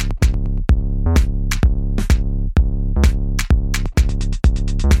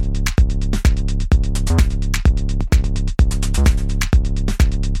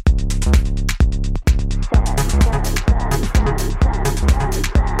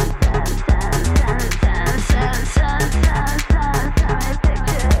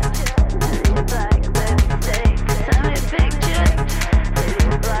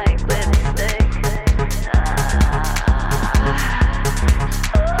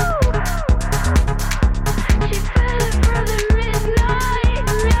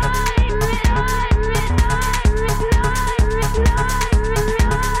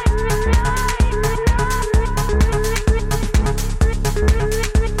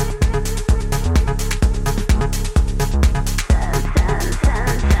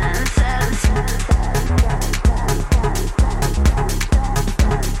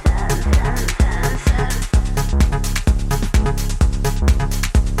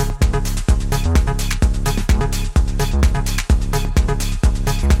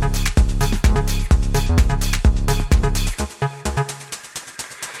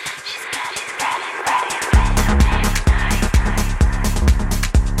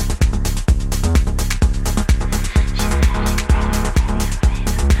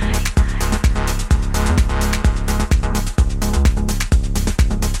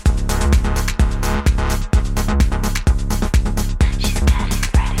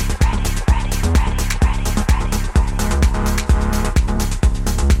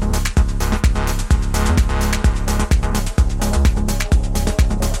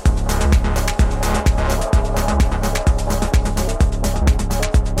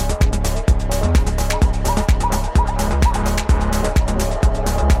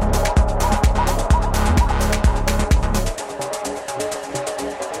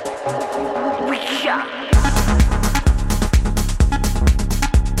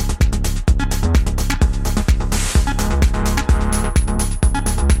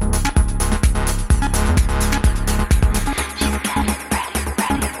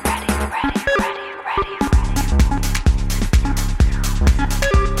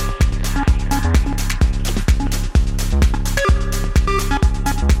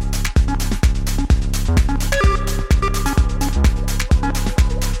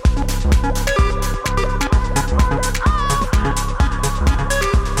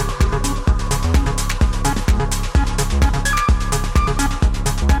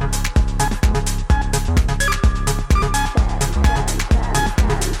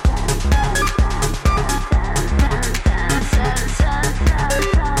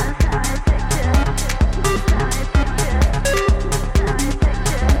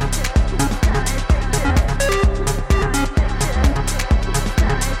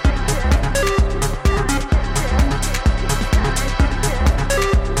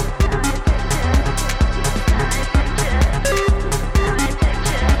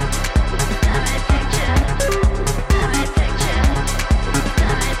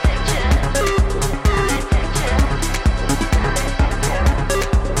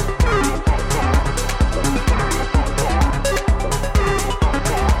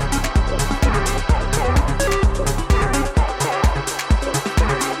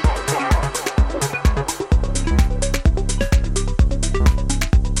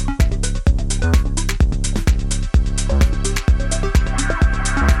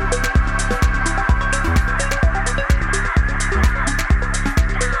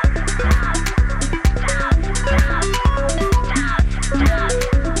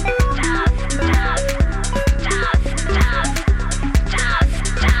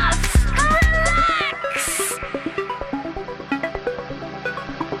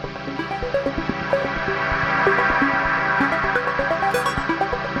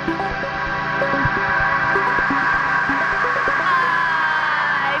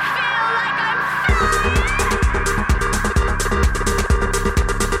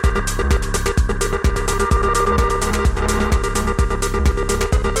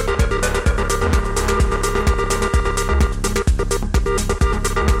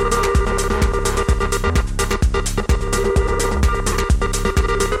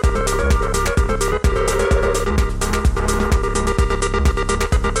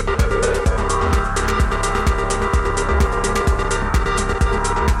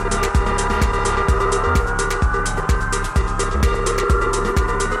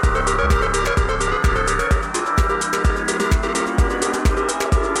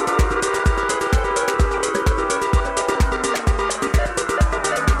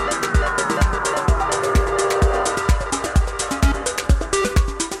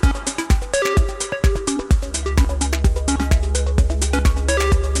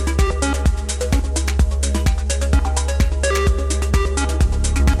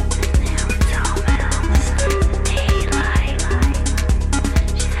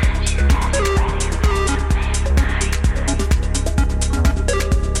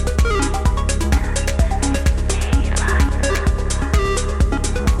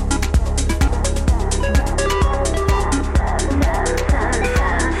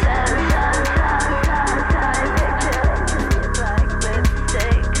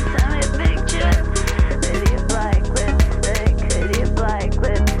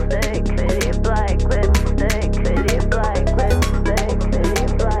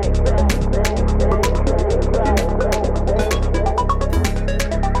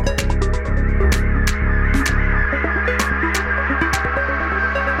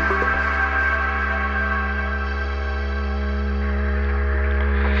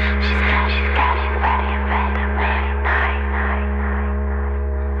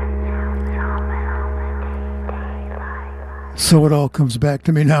 So it all comes back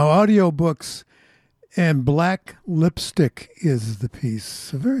to me now. Audiobooks and Black Lipstick is the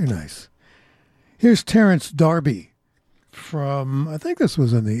piece. Very nice. Here's Terence Darby from, I think this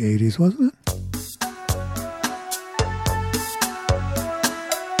was in the 80s, wasn't it?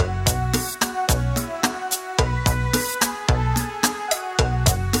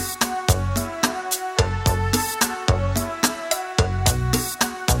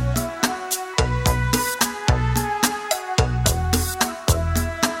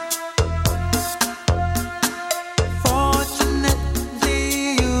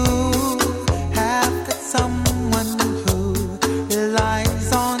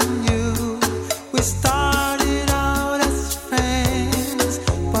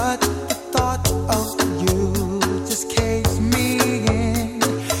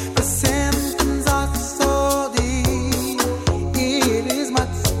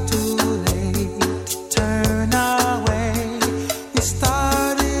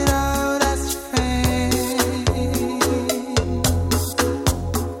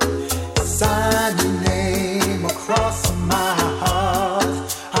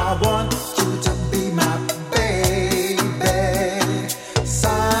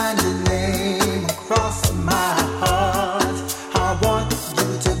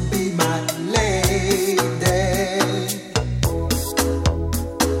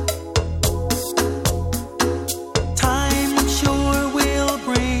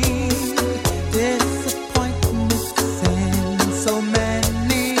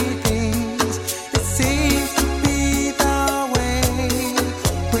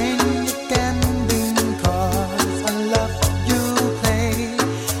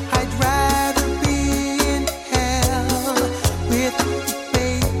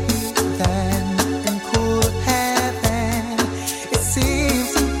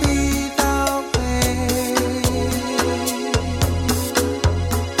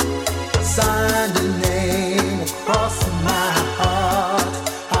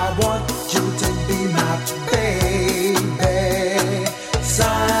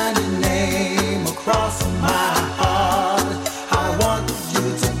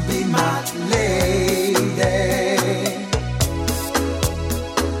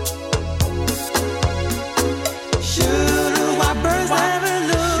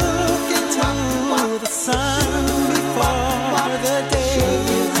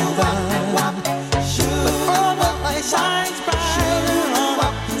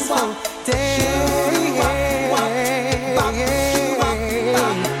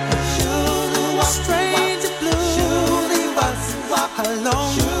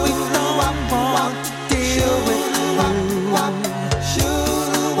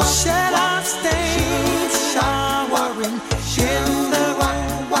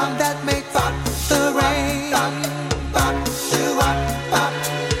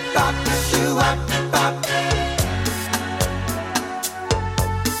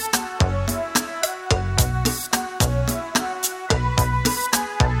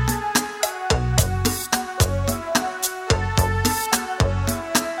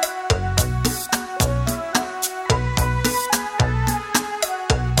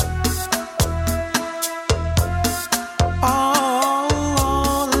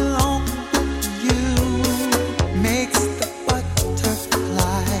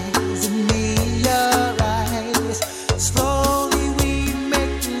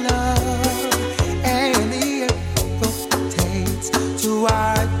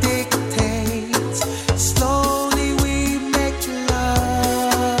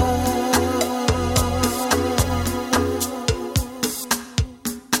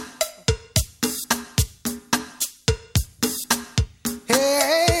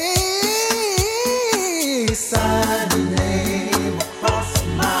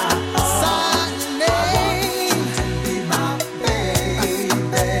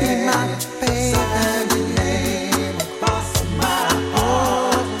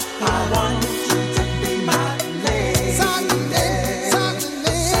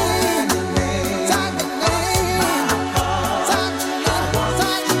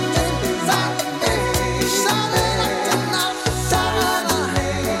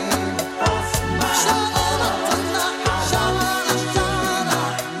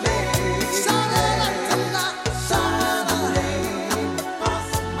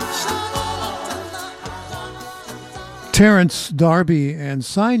 Terence Darby and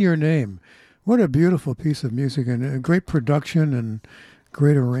Sign Your Name. What a beautiful piece of music, and a great production and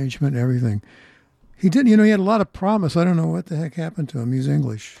great arrangement and everything. He did, he had a lot of promise. I don't know what the heck happened to him. He's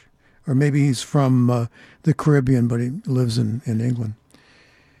English. Or maybe he's from the Caribbean, but he lives in England.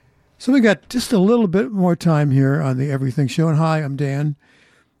 So we got just a little bit more time here on the Everything Show. And hi, I'm Dan.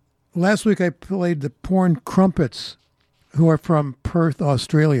 Last week I played the Porn Crumpets, who are from Perth,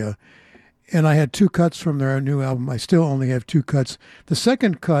 Australia. And I had 2 cuts from their new album. I still only have 2 cuts. The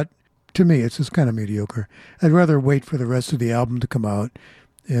second cut, to me, it's just kind of mediocre. I'd rather wait for the rest of the album to come out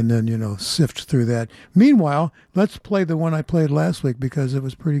and then, sift through that. Meanwhile, let's play the one I played last week because it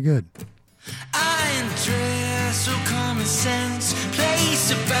was pretty good. I dress so common sense, place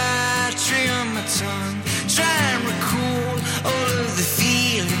a battery on my tongue, try and recall all of the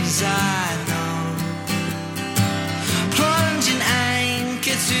feelings I know. Plunge an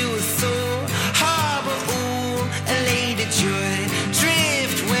anchor to a thought, harbor all a lady joy,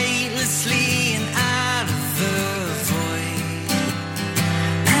 drift weightlessly and out of the void.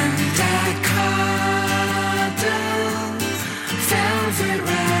 And I cuddle velvet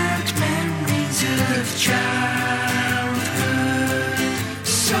wrapped memories of childhood,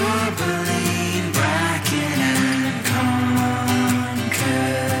 soberly bracken and conquers,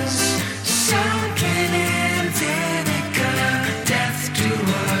 sunken in vinegar, death do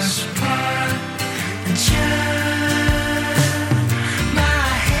us part, and turn my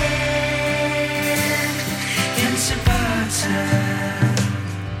head into butter.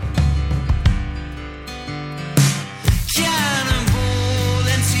 Cannonball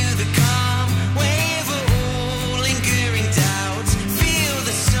into the calm, wave all lingering doubts. Feel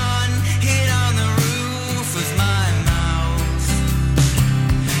the sun hit on the roof of my mouth.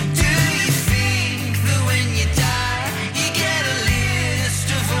 Do you think that when you die, you get a list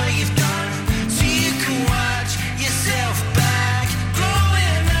of all you've done, so you can watch yourself back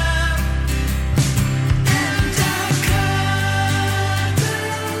growing up? And I cuddle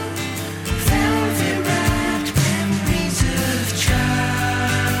velvet wrapped memories of childhood,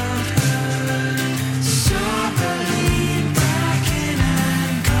 soberly bracken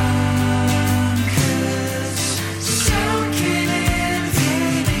and conquers, soaking in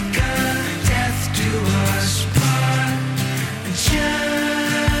vinegar, death do us part, and turn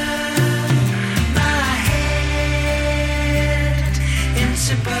my head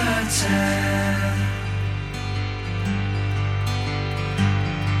into butter.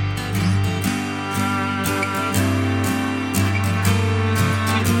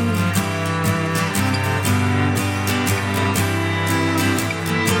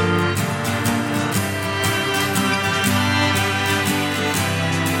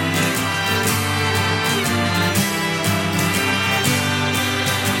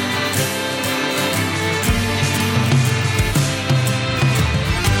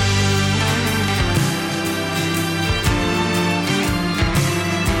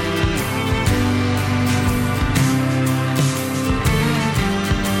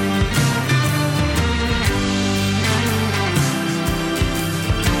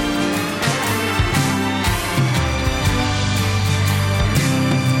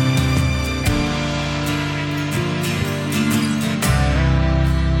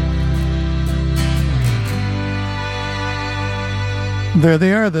 There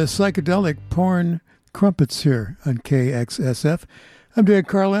they are, the psychedelic Porn Crumpets here on KXSF. I'm Dan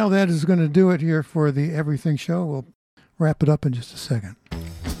Carlisle. That is going to do it here for the Everything Show. We'll wrap it up in just a second.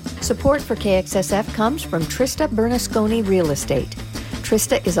 Support for KXSF comes from Trista Bernasconi Real Estate.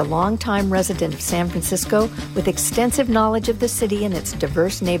 Trista is a longtime resident of San Francisco with extensive knowledge of the city and its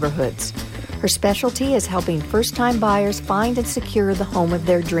diverse neighborhoods. Her specialty is helping first-time buyers find and secure the home of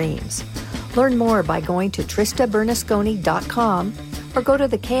their dreams. Learn more by going to TristaBernasconi.com or go to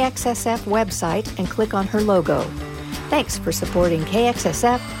the KXSF website and click on her logo. Thanks for supporting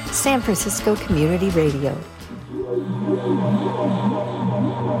KXSF, San Francisco Community Radio.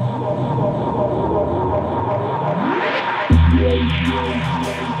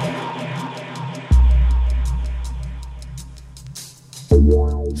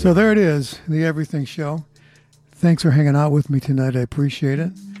 So there it is, the Everything Show. Thanks for hanging out with me tonight. I appreciate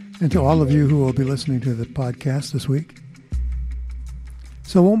it. And to all of you who will be listening to the podcast this week.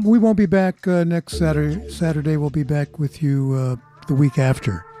 So we won't be back next Saturday. Saturday we'll be back with you the week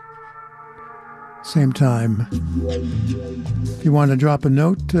after. Same time. If you want to drop a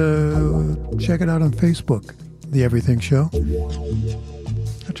note, check it out on Facebook, The Everything Show.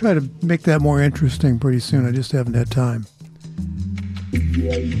 I'll try to make that more interesting pretty soon. I just haven't had time.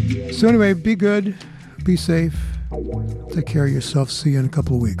 So anyway, be good, be safe, take care of yourself. See you in a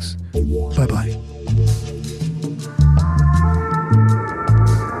couple of weeks. Bye-bye.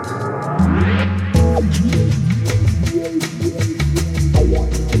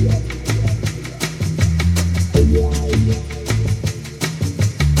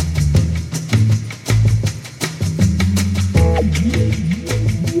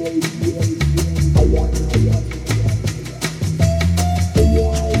 Yeah.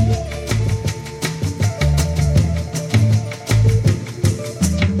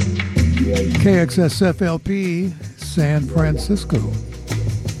 KXSFLP San Francisco.